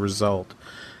goods as a result.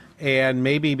 And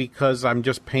maybe because I'm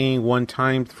just paying one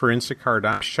time for Instacart,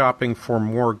 I'm shopping for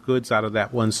more goods out of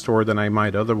that one store than I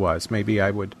might otherwise. Maybe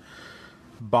I would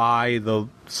buy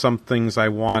some things I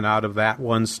want out of that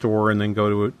one store and then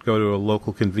go to a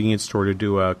local convenience store to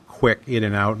do a quick in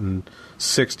and out in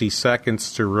 60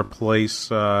 seconds to replace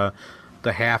the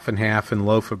half and half and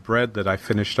loaf of bread that I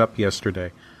finished up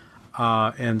yesterday,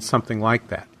 and something like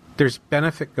that. There's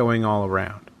benefit going all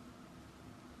around.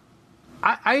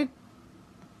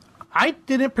 I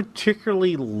didn't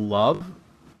particularly love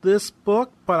this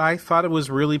book, but I thought it was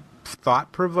really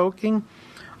thought-provoking,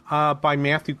 by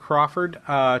Matthew Crawford,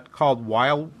 called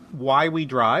Why We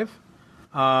Drive.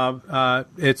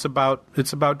 It's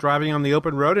about driving on the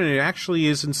open road, and it actually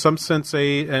is in some sense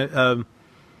a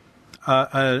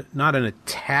not an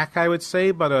attack, I would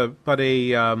say, but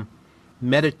a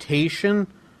meditation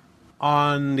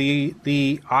on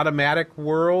the automatic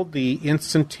world, the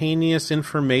instantaneous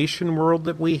information world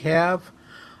that we have.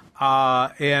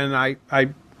 And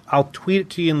I'll tweet it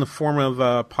to you in the form of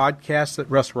a podcast that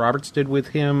Russ Roberts did with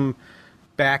him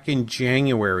back in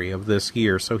January of this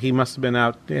year. So he must have been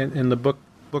out, and the book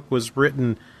was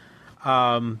written,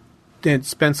 and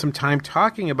spent some time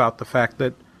talking about the fact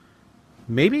that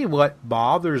maybe what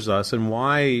bothers us and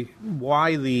why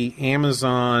the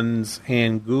Amazons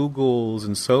and Googles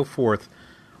and so forth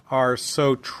are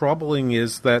so troubling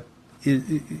is that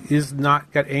it is not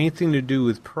got anything to do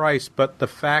with price, but the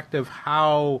fact of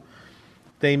how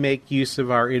they make use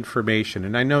of our information.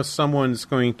 And I know someone's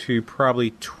going to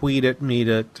probably tweet at me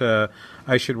that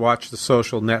I should watch The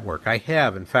Social Network. I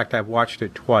have. In fact, I've watched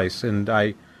it twice, and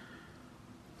I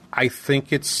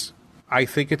think it's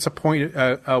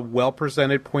a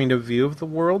well-presented point of view of the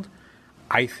world.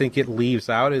 I think it leaves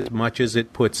out as much as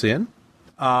it puts in.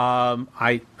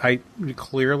 I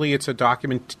clearly it's a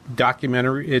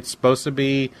documentary. It's supposed to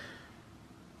be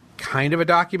kind of a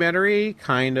documentary,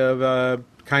 kind of a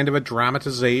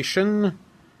dramatization.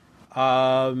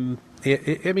 It's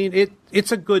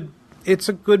a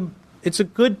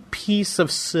good piece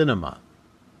of cinema.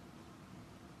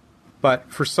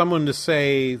 But for someone to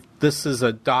say this is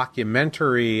a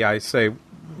documentary, I say,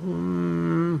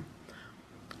 I'm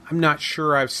not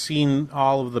sure I've seen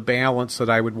all of the balance that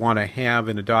I would want to have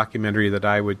in a documentary that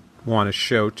I would want to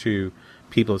show to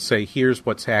people to say, here's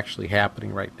what's actually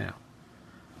happening right now.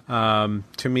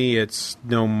 To me, it's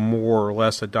no more or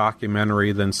less a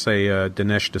documentary than, say, a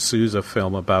Dinesh D'Souza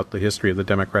film about the history of the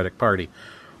Democratic Party,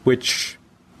 which,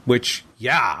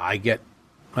 yeah, I get.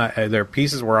 There are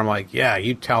pieces where I'm like, yeah,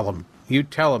 you tell them,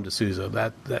 D'Souza,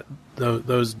 that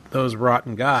those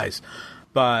rotten guys.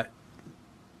 But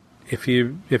if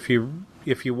you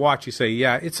watch, you say,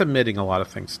 yeah, it's omitting a lot of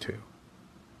things too.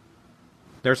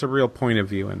 There's a real point of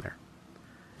view in there.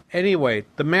 Anyway,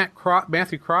 the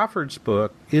Matthew Crawford's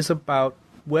book is about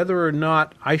whether or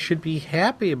not I should be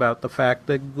happy about the fact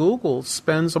that Google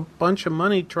spends a bunch of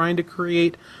money trying to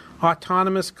create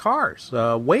autonomous cars,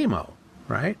 Waymo,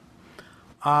 right?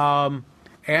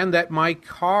 And that my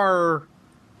car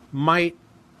might,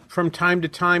 from time to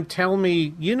time, tell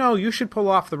me, you should pull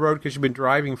off the road because you've been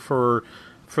driving for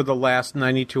the last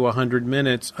 90 to 100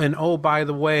 minutes. And, oh, by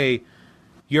the way,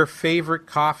 your favorite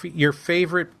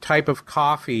type of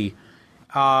coffee,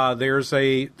 there's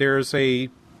a I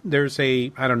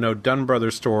don't know, Dunn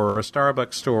Brothers store, or a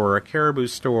Starbucks store, or a Caribou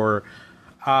store,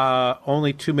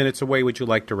 only 2 minutes away. Would you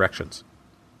like directions?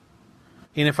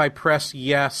 And if I press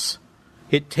yes,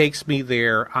 it takes me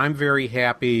there. I'm very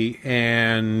happy,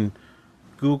 and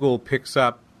Google picks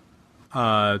up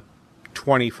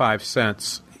 25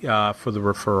 cents for the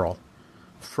referral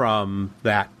from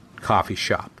that coffee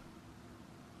shop.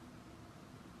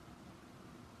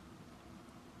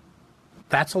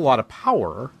 That's a lot of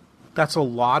power. That's a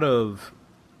lot of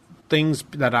things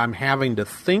that I'm having to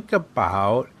think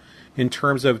about in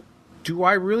terms of, do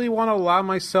I really want to allow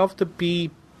myself to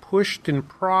be pushed and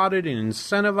prodded and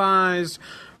incentivized,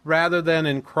 rather than,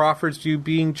 in Crawford's view,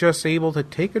 being just able to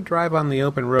take a drive on the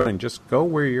open road and just go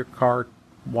where your car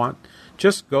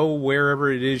just go wherever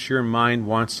it is your mind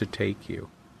wants to take you.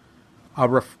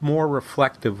 A more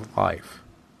reflective life.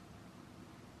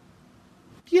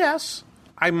 Yes,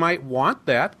 I might want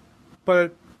that,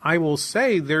 but I will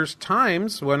say there's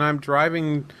times when I'm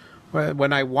driving,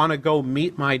 when I want to go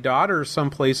meet my daughter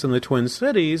someplace in the Twin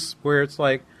Cities, where it's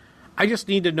like, I just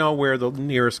need to know where the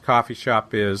nearest coffee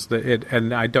shop is,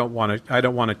 and I don't want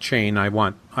a chain. I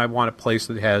want a place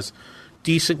that has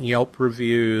decent Yelp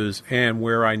reviews and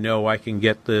where I know I can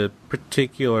get the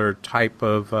particular type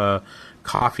of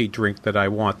coffee drink that I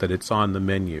want, that it's on the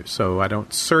menu. So I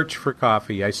don't search for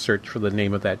coffee. I search for the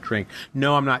name of that drink.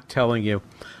 No, I'm not telling you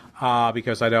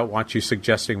because I don't want you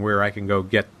suggesting where I can go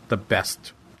get the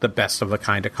best of the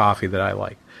kind of coffee that I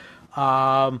like.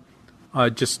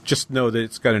 Just know that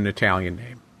it's got an Italian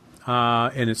name,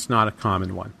 and it's not a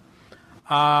common one.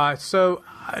 So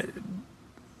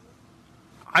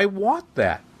I want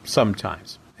that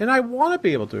sometimes, and I want to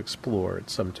be able to explore it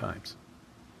sometimes.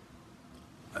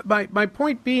 My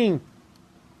point being,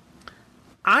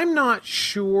 I'm not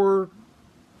sure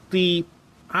the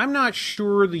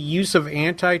use of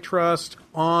antitrust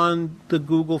on the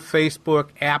Google, Facebook,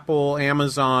 Apple,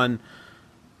 Amazon,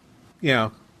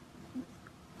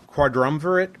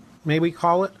 quadrumvirate, may we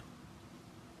call it?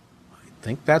 I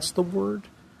think that's the word.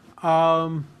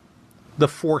 The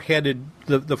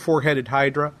four-headed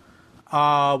hydra,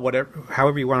 whatever,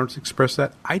 however you want to express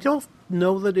that. I don't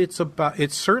know that it's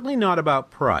certainly not about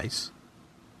price,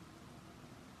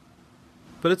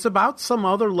 but it's about some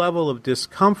other level of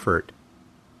discomfort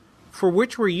for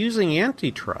which we're using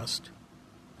antitrust,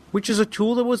 which is a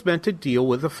tool that was meant to deal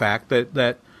with the fact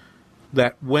that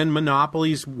when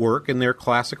monopolies work in their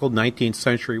classical 19th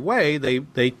century way,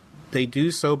 they do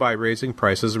so by raising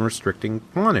prices and restricting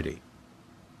quantity.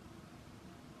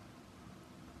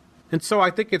 And so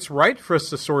I think it's right for us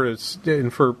to sort of,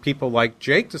 and for people like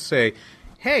Jake to say,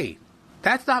 hey,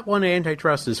 that's not what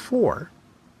antitrust is for.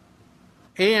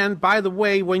 And by the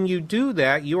way, when you do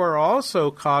that, you are also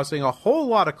causing a whole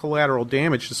lot of collateral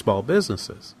damage to small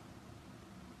businesses.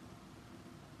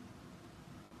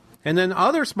 And then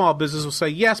other small businesses will say,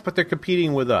 yes, but they're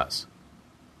competing with us.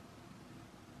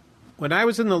 When I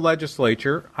was in the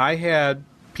legislature, I had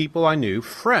people I knew,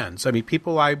 friends. I mean,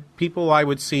 people I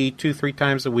would see 2-3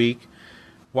 times a week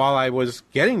while I was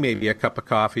getting maybe a cup of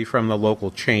coffee from the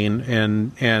local chain,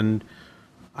 and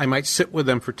I might sit with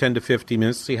them for 10 to 15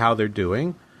 minutes, see how they're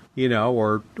doing,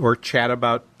 or chat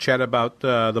about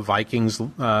the Vikings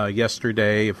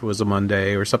yesterday, if it was a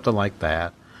Monday or something like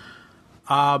that.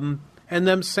 And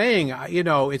them saying,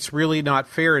 it's really not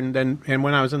fair. And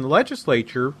when I was in the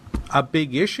legislature, a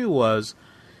big issue was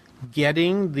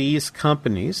getting these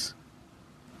companies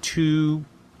to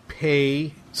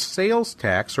pay sales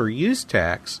tax or use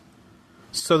tax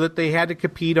so that they had to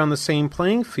compete on the same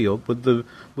playing field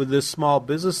with this small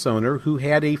business owner who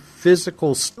had a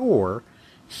physical store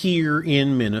here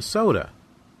in Minnesota.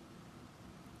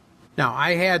 Now,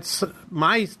 I had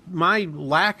my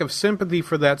lack of sympathy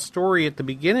for that story at the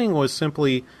beginning was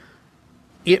simply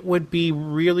it would be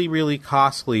really, really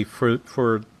costly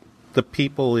for the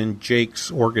people in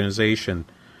Jake's organization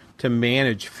to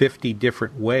manage 50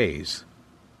 different ways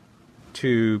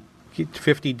to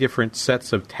 50 different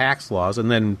sets of tax laws,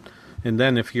 and then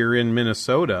if you're in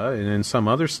Minnesota and in some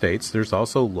other states, there's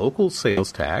also local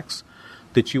sales tax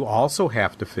that you also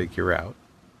have to figure out.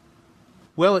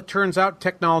 Well, it turns out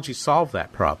technology solved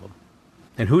that problem.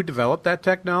 And who developed that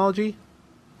technology?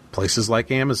 Places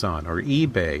like Amazon or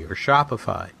eBay or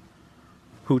Shopify,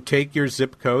 who take your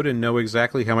zip code and know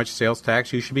exactly how much sales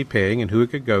tax you should be paying and who it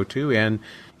could go to. And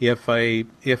if a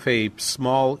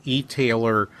small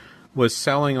e-tailer was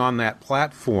selling on that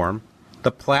platform,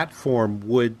 the platform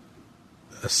would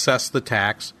assess the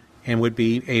tax and would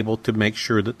be able to make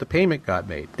sure that the payment got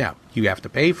made. Now, you have to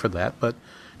pay for that, but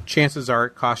chances are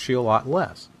it costs you a lot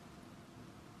less.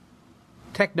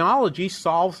 Technology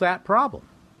solves that problem.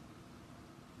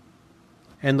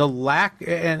 And the lack,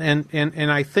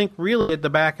 and I think really at the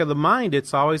back of the mind,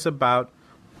 it's always about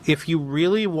if you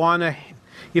really want to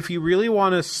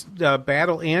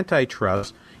battle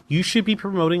antitrust, you should be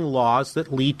promoting laws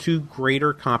that lead to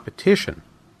greater competition.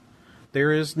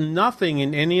 There is nothing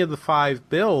in any of the 5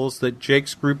 bills that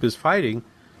Jake's group is fighting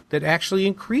that actually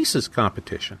increases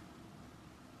competition.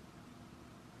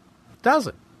 It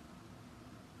doesn't.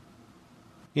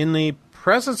 In the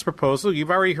president's proposal,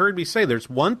 you've already heard me say there's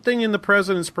one thing in the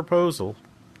president's proposal,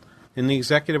 in the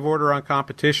executive order on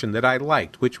competition, that I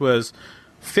liked, which was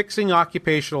fixing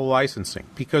occupational licensing,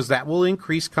 because that will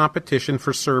increase competition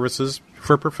for services,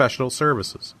 for professional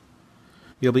services.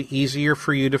 It'll be easier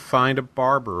for you to find a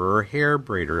barber or a hair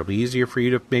braider. It'll be easier for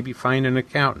you to maybe find an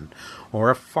accountant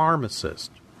or a pharmacist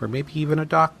or maybe even a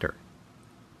doctor.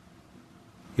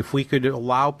 If we could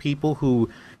allow people who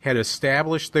had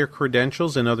established their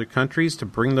credentials in other countries to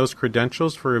bring those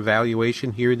credentials for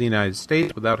evaluation here in the United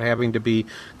States without having to be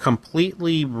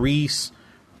completely licensed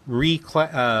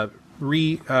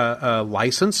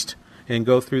and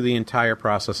go through the entire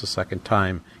process a second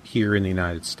time here in the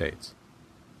United States.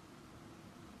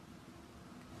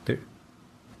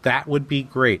 That would be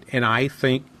great. And I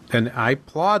think, and I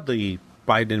applaud the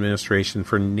Biden administration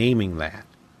for naming that.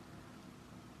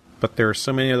 But there are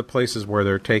so many other places where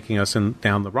they're taking us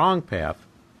down the wrong path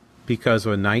because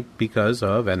of, and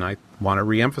I want to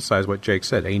reemphasize what Jake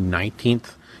said,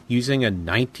 using a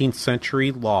 19th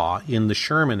century law in the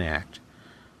Sherman Act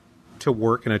to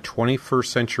work in a 21st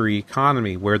century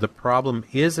economy where the problem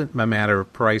isn't a matter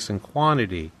of price and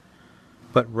quantity,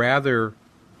 but rather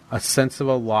a sense of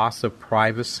a loss of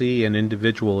privacy and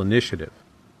individual initiative.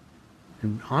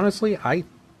 And honestly,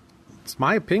 it's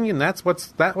my opinion that's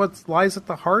what lies at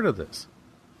the heart of this.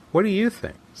 What do you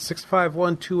think?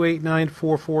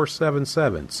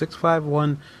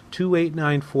 651-289-4477.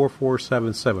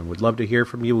 651-289-4477. Would love to hear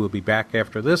from you. We'll be back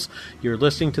after this. You're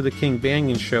listening to The King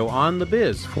Banyan Show on The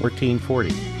Biz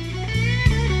 1440.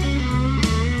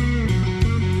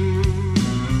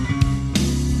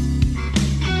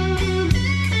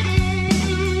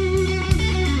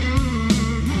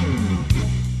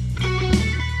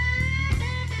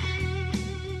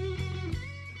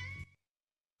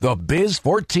 The Biz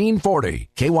 1440,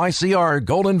 KYCR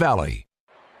Golden Valley.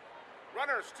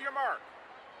 Runners to your mark.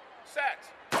 Set.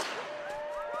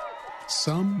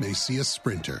 Some may see a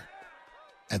sprinter.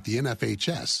 At the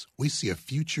NFHS, we see a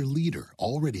future leader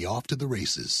already off to the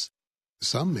races.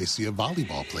 Some may see a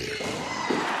volleyball player. Good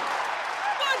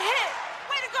hit!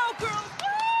 Way to go, girls!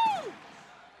 Woo!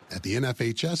 At the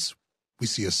NFHS, we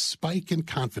see a spike in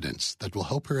confidence that will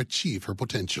help her achieve her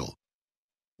potential.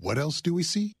 What else do we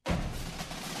see?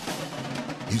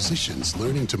 Musicians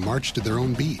learning to march to their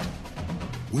own beat.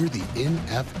 We're the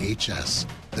NFHS,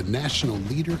 the national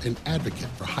leader and advocate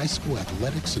for high school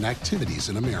athletics and activities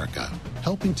in America,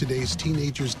 helping today's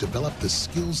teenagers develop the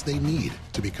skills they need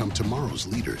to become tomorrow's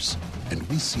leaders. And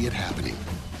we see it happening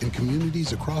in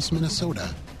communities across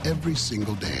Minnesota every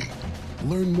single day.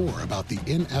 Learn more about the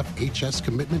NFHS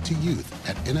commitment to youth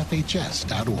at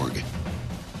nfhs.org.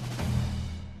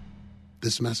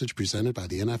 This message presented by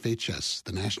the NFHS,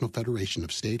 the National Federation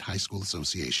of State High School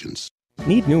Associations.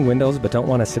 Need new windows but don't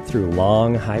want to sit through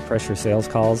long, high-pressure sales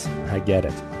calls? I get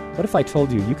it. What if I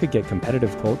told you could get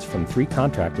competitive quotes from 3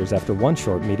 contractors after one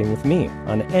short meeting with me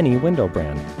on any window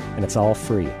brand, and it's all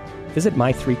free? Visit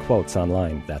My3Quotes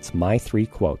online. That's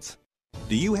My3Quotes.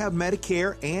 Do you have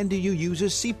Medicare and do you use a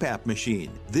CPAP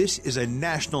machine? This is a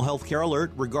national healthcare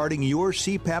alert regarding your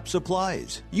CPAP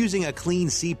supplies. Using a clean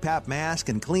CPAP mask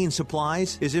and clean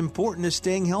supplies is important to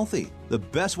staying healthy. The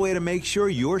best way to make sure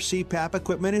your CPAP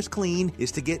equipment is clean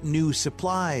is to get new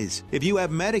supplies. If you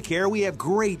have Medicare, we have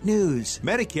great news.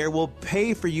 Medicare will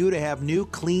pay for you to have new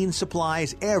clean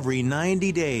supplies every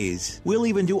 90 days. We'll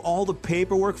even do all the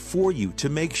paperwork for you to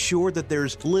make sure that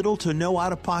there's little to no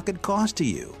out-of-pocket cost to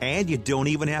you. And you don't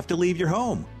even have to leave your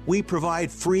home. We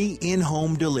provide free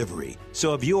in-home delivery.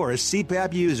 So if you're a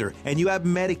CPAP user and you have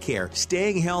Medicare,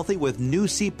 staying healthy with new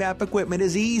CPAP equipment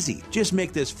is easy. Just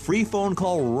make this free phone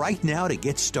call right now to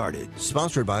get started.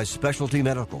 Sponsored by Specialty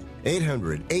Medical.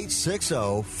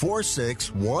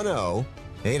 800-860-4610.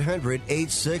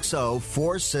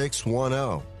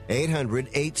 800-860-4610.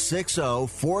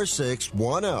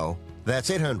 800-860-4610. That's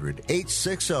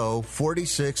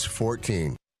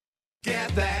 800-860-4614.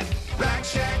 Get that Rack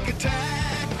Shack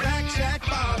attack, Rack Shack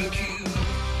barbecue.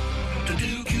 To do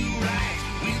you right,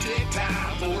 we take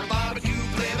time for a barbecue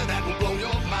flavor that will blow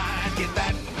your mind. Get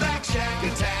that Rack Shack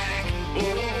attack,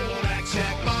 oh, Rack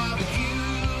Shack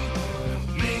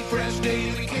barbecue. Make fresh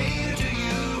daily, cater to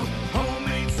you.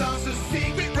 Homemade sauces,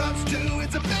 secret rubs too.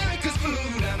 It's America's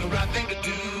food and the right thing to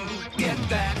do. Get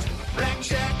that Rack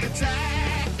Shack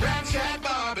attack, Rack Shack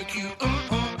barbecue.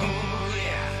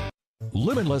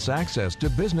 Limitless access to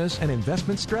business and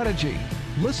investment strategy.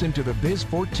 Listen to the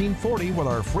Biz 1440 with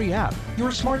our free app,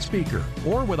 your smart speaker,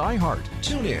 or with iHeart,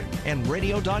 TuneIn, and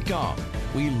Radio.com.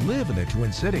 We live in the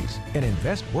Twin Cities and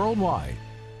invest worldwide.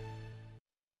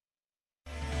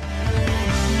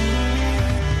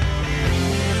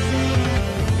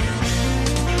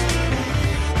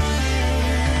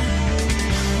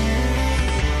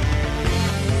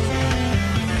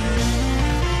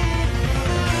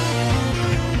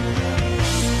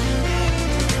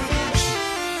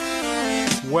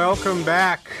 Welcome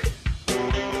back.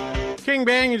 King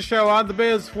Banaian Show on the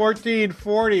Biz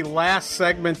 1440. Last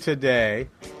segment today.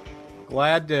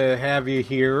 Glad to have you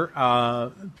here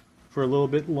for a little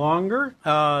bit longer.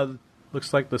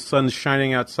 Looks like the sun's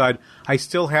shining outside. I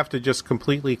still have to just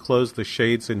completely close the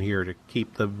shades in here to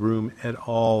keep the room at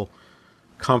all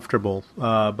comfortable.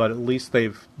 But at least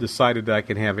they've decided that I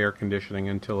can have air conditioning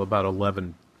until about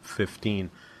 11:15.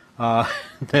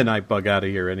 Then I bug out of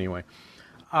here anyway.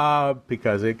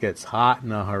 Because it gets hot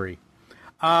in a hurry.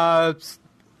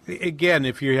 Again,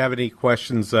 if you have any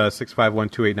questions,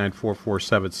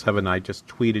 651-289-4477. I just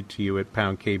tweeted to you at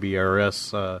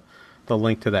 #KBRS the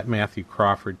link to that Matthew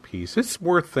Crawford piece. It's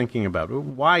worth thinking about.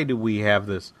 Why do we have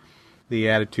the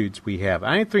attitudes we have?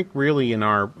 I think really in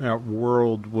our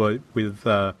world with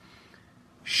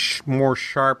more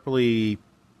sharply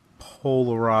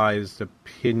polarized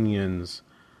opinions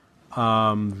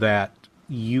that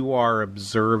you are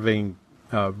observing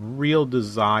a real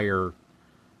desire.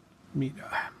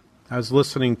 I was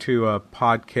listening to a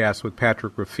podcast with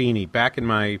Patrick Ruffini. Back in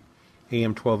my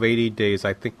AM 1280 days,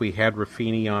 I think we had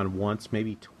Ruffini on once,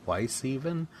 maybe twice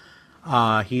even.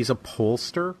 He's a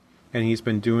pollster, and he's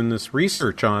been doing this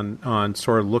research on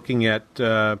sort of looking at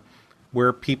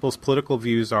where people's political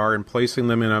views are and placing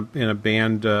them in a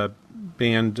band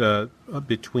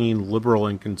between liberal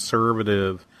and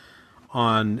conservative.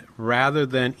 On rather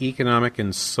than economic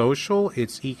and social,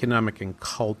 it's economic and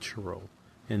cultural,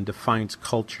 and defines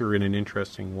culture in an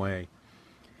interesting way.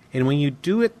 And when you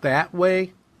do it that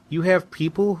way, you have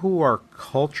people who are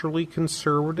culturally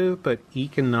conservative but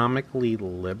economically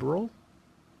liberal,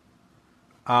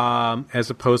 as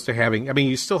opposed to having, I mean,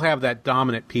 you still have that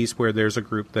dominant piece where there's a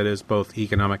group that is both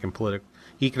economically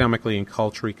and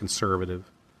culturally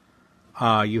conservative.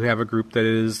 You have a group that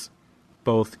is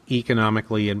both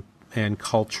economically and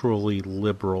culturally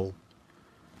liberal.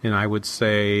 And I would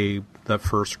say the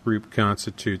first group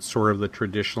constitutes sort of the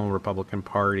traditional Republican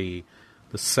Party.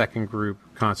 The second group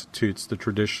constitutes the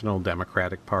traditional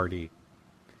Democratic Party.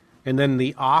 And then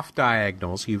the off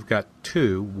diagonals, you've got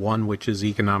two, one which is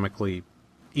economically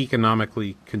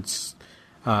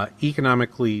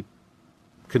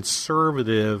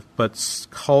conservative but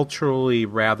culturally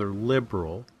rather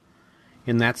liberal,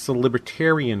 and that's the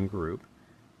Libertarian group.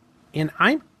 And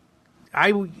I,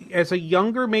 as a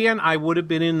younger man, I would have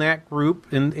been in that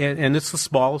group, and it's the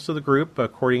smallest of the group.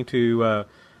 According to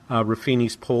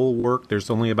Ruffini's poll work, there's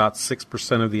only about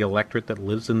 6% of the electorate that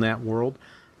lives in that world.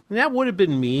 And that would have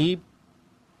been me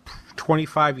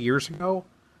 25 years ago.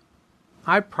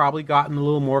 I've probably gotten a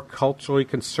little more culturally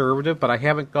conservative, but I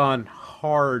haven't gone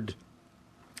hard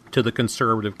to the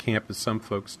conservative camp as some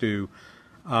folks do.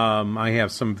 I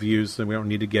have some views that we don't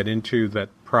need to get into that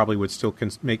probably would still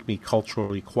make me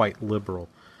culturally quite liberal.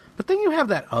 But then you have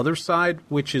that other side,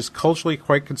 which is culturally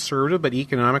quite conservative but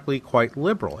economically quite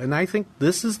liberal. And I think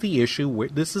this is the issue.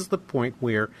 This is the point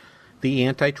where the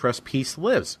antitrust piece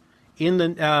lives. In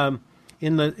the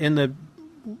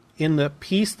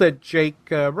piece that Jake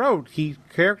wrote, he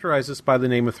characterized this by the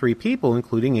name of three people,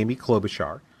 including Amy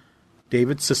Klobuchar,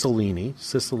 David Cicilline.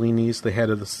 Cicilline is the head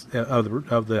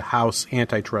of the House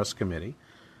Antitrust Committee.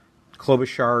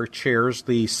 Klobuchar chairs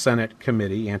the Senate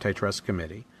Committee, Antitrust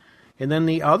Committee. And then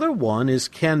the other one is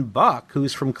Ken Buck,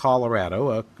 who's from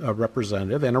Colorado, a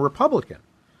representative and a Republican.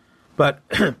 But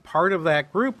part of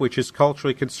that group, which is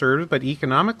culturally conservative, but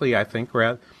economically, I think,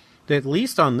 at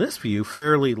least on this view,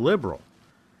 fairly liberal.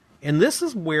 And this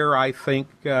is where I think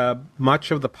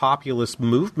much of the populist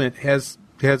movement has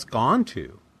gone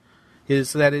to,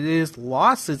 is that it has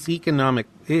lost its economic...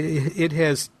 It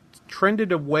has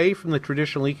trended away from the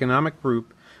traditional economic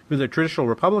group, the traditional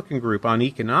Republican group on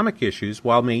economic issues,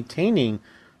 while maintaining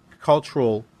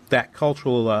cultural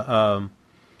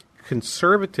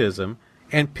conservatism,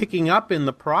 and picking up in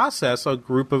the process a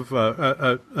group of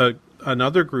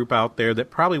another group out there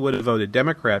that probably would have voted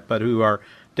Democrat, but who are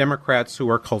Democrats who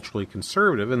are culturally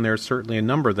conservative, and there's certainly a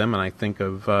number of them, and I think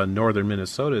of northern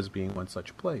Minnesota as being one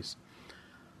such place.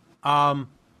 I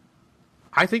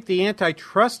think the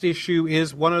antitrust issue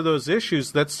is one of those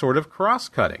issues that's sort of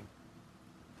cross-cutting,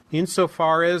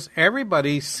 insofar as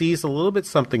everybody sees a little bit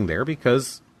something there,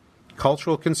 because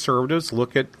cultural conservatives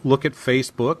look at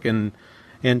Facebook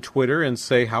and Twitter and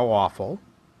say how awful,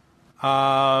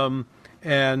 and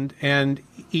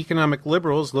economic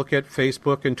liberals look at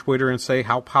Facebook and Twitter and say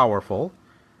how powerful,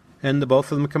 and the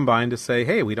both of them combine to say,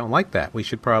 hey, we don't like that. We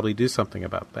should probably do something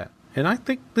about that. And I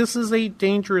think this is a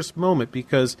dangerous moment,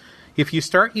 because if you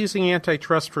start using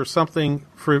antitrust for something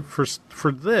for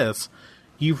this,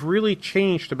 you've really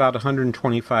changed about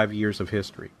 125 years of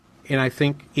history. And I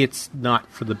think it's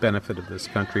not for the benefit of this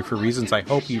country, for reasons I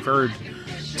hope you've heard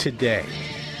today.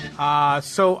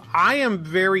 So I am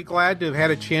very glad to have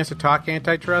had a chance to talk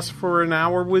antitrust for an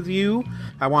hour with you.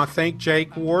 I want to thank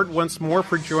Jake Ward once more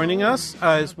for joining us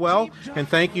as well. And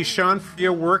thank you, Sean, for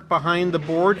your work behind the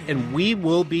board. And we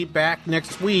will be back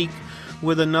next week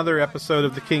with another episode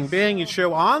of The King Banaian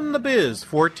Show on the Biz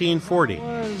 1440.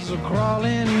 Was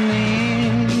crawling in.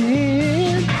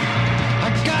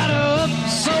 I got up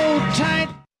so tight.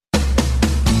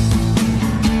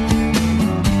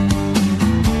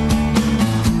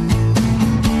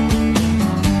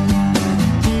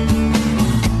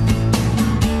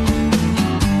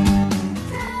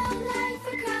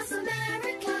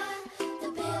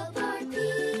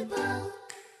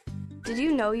 Did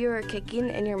you know you were kicking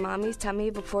in your mommy's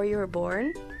tummy before you were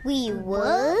born? We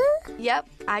were? Yep,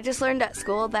 I just learned at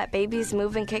school that babies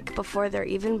move and kick before they're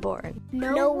even born.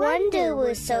 No wonder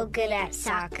we're so good at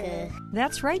soccer.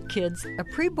 That's right, kids. A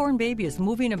preborn baby is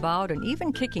moving about and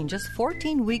even kicking just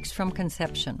 14 weeks from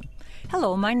conception.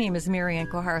 Hello, my name is Marianne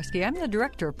Koharski. I'm the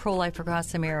director of Pro-Life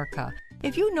Across America.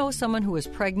 If you know someone who is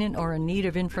pregnant or in need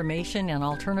of information and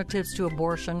alternatives to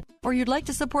abortion, or you'd like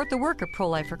to support the work of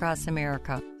Pro-Life Across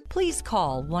America, please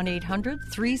call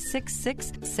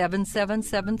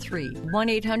 1-800-366-7773,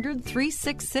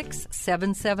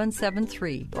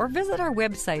 1-800-366-7773, or visit our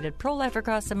website at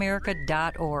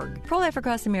prolifeacrossamerica.org. Pro-Life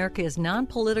Across America is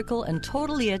non-political and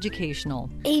totally educational.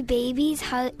 A baby's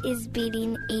heart is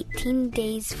beating 18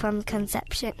 days from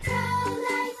conception.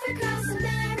 Pro-Life Across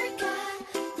America,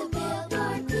 the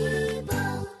Billboard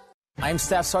people. I'm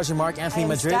Staff Sergeant Mark Anthony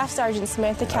Madrid. Staff Sergeant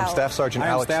Samantha Cowell. I'm Staff Sergeant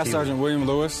Alex Staff Stevens. Sergeant William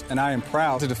Lewis, and I am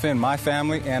proud to defend my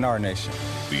family and our nation.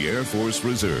 The Air Force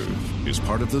Reserve is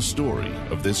part of the story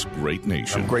of this great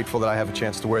nation. I'm grateful that I have a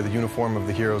chance to wear the uniform of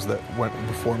the heroes that went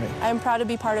before me. I am proud to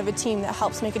be part of a team that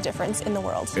helps make a difference in the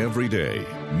world. Every day,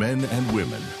 men and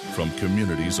women from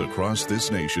communities across this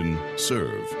nation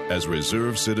serve as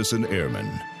reserve citizen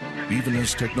airmen. Even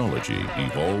as technology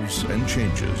evolves and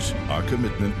changes, our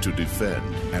commitment to defend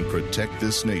and protect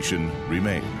this nation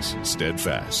remains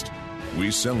steadfast.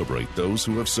 We celebrate those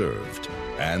who have served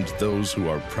and those who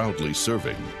are proudly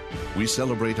serving. We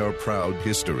celebrate our proud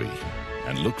history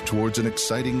and look towards an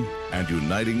exciting and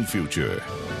uniting future.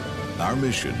 Our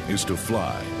mission is to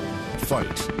fly,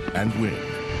 fight, and win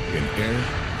in air,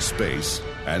 space,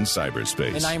 and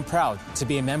cyberspace. And I am proud to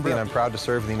be a member. And I'm proud to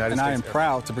serve the United States. And I am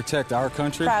proud to protect our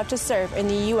country. Proud to serve in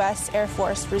the U.S. Air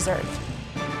Force Reserve.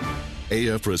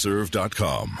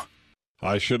 AFReserve.com.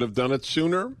 I should have done it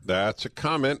sooner. That's a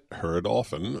comment heard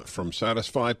often from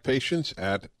satisfied patients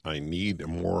at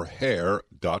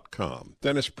IneedMoreHair.com.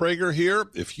 Dennis Prager here.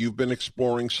 If you've been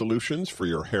exploring solutions for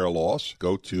your hair loss,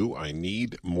 go to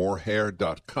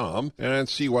IneedMoreHair.com and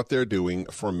see what they're doing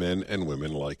for men and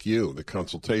women like you. The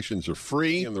consultations are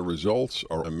free and the results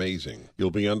are amazing.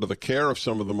 You'll be under the care of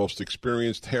some of the most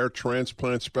experienced hair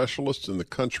transplant specialists in the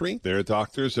country. Their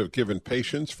doctors have given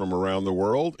patients from around the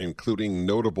world, including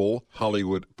notable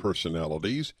Hollywood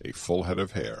personalities, a full head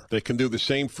of hair. They can do the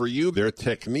same for you. Their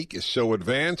technique is so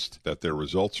advanced that their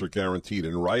results are guaranteed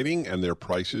in writing and their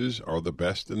prices are the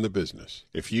best in the business.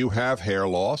 If you have hair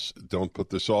loss, don't put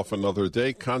this off another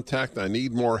day. Contact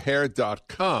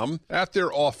IneedMoreHair.com at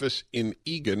their office in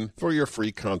Eagan for your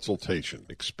free consultation.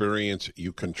 Experience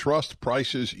you can trust,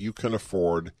 prices you can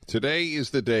afford. Today is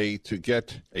the day to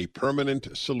get a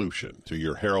permanent solution to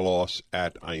your hair loss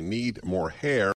at I Need More Hair.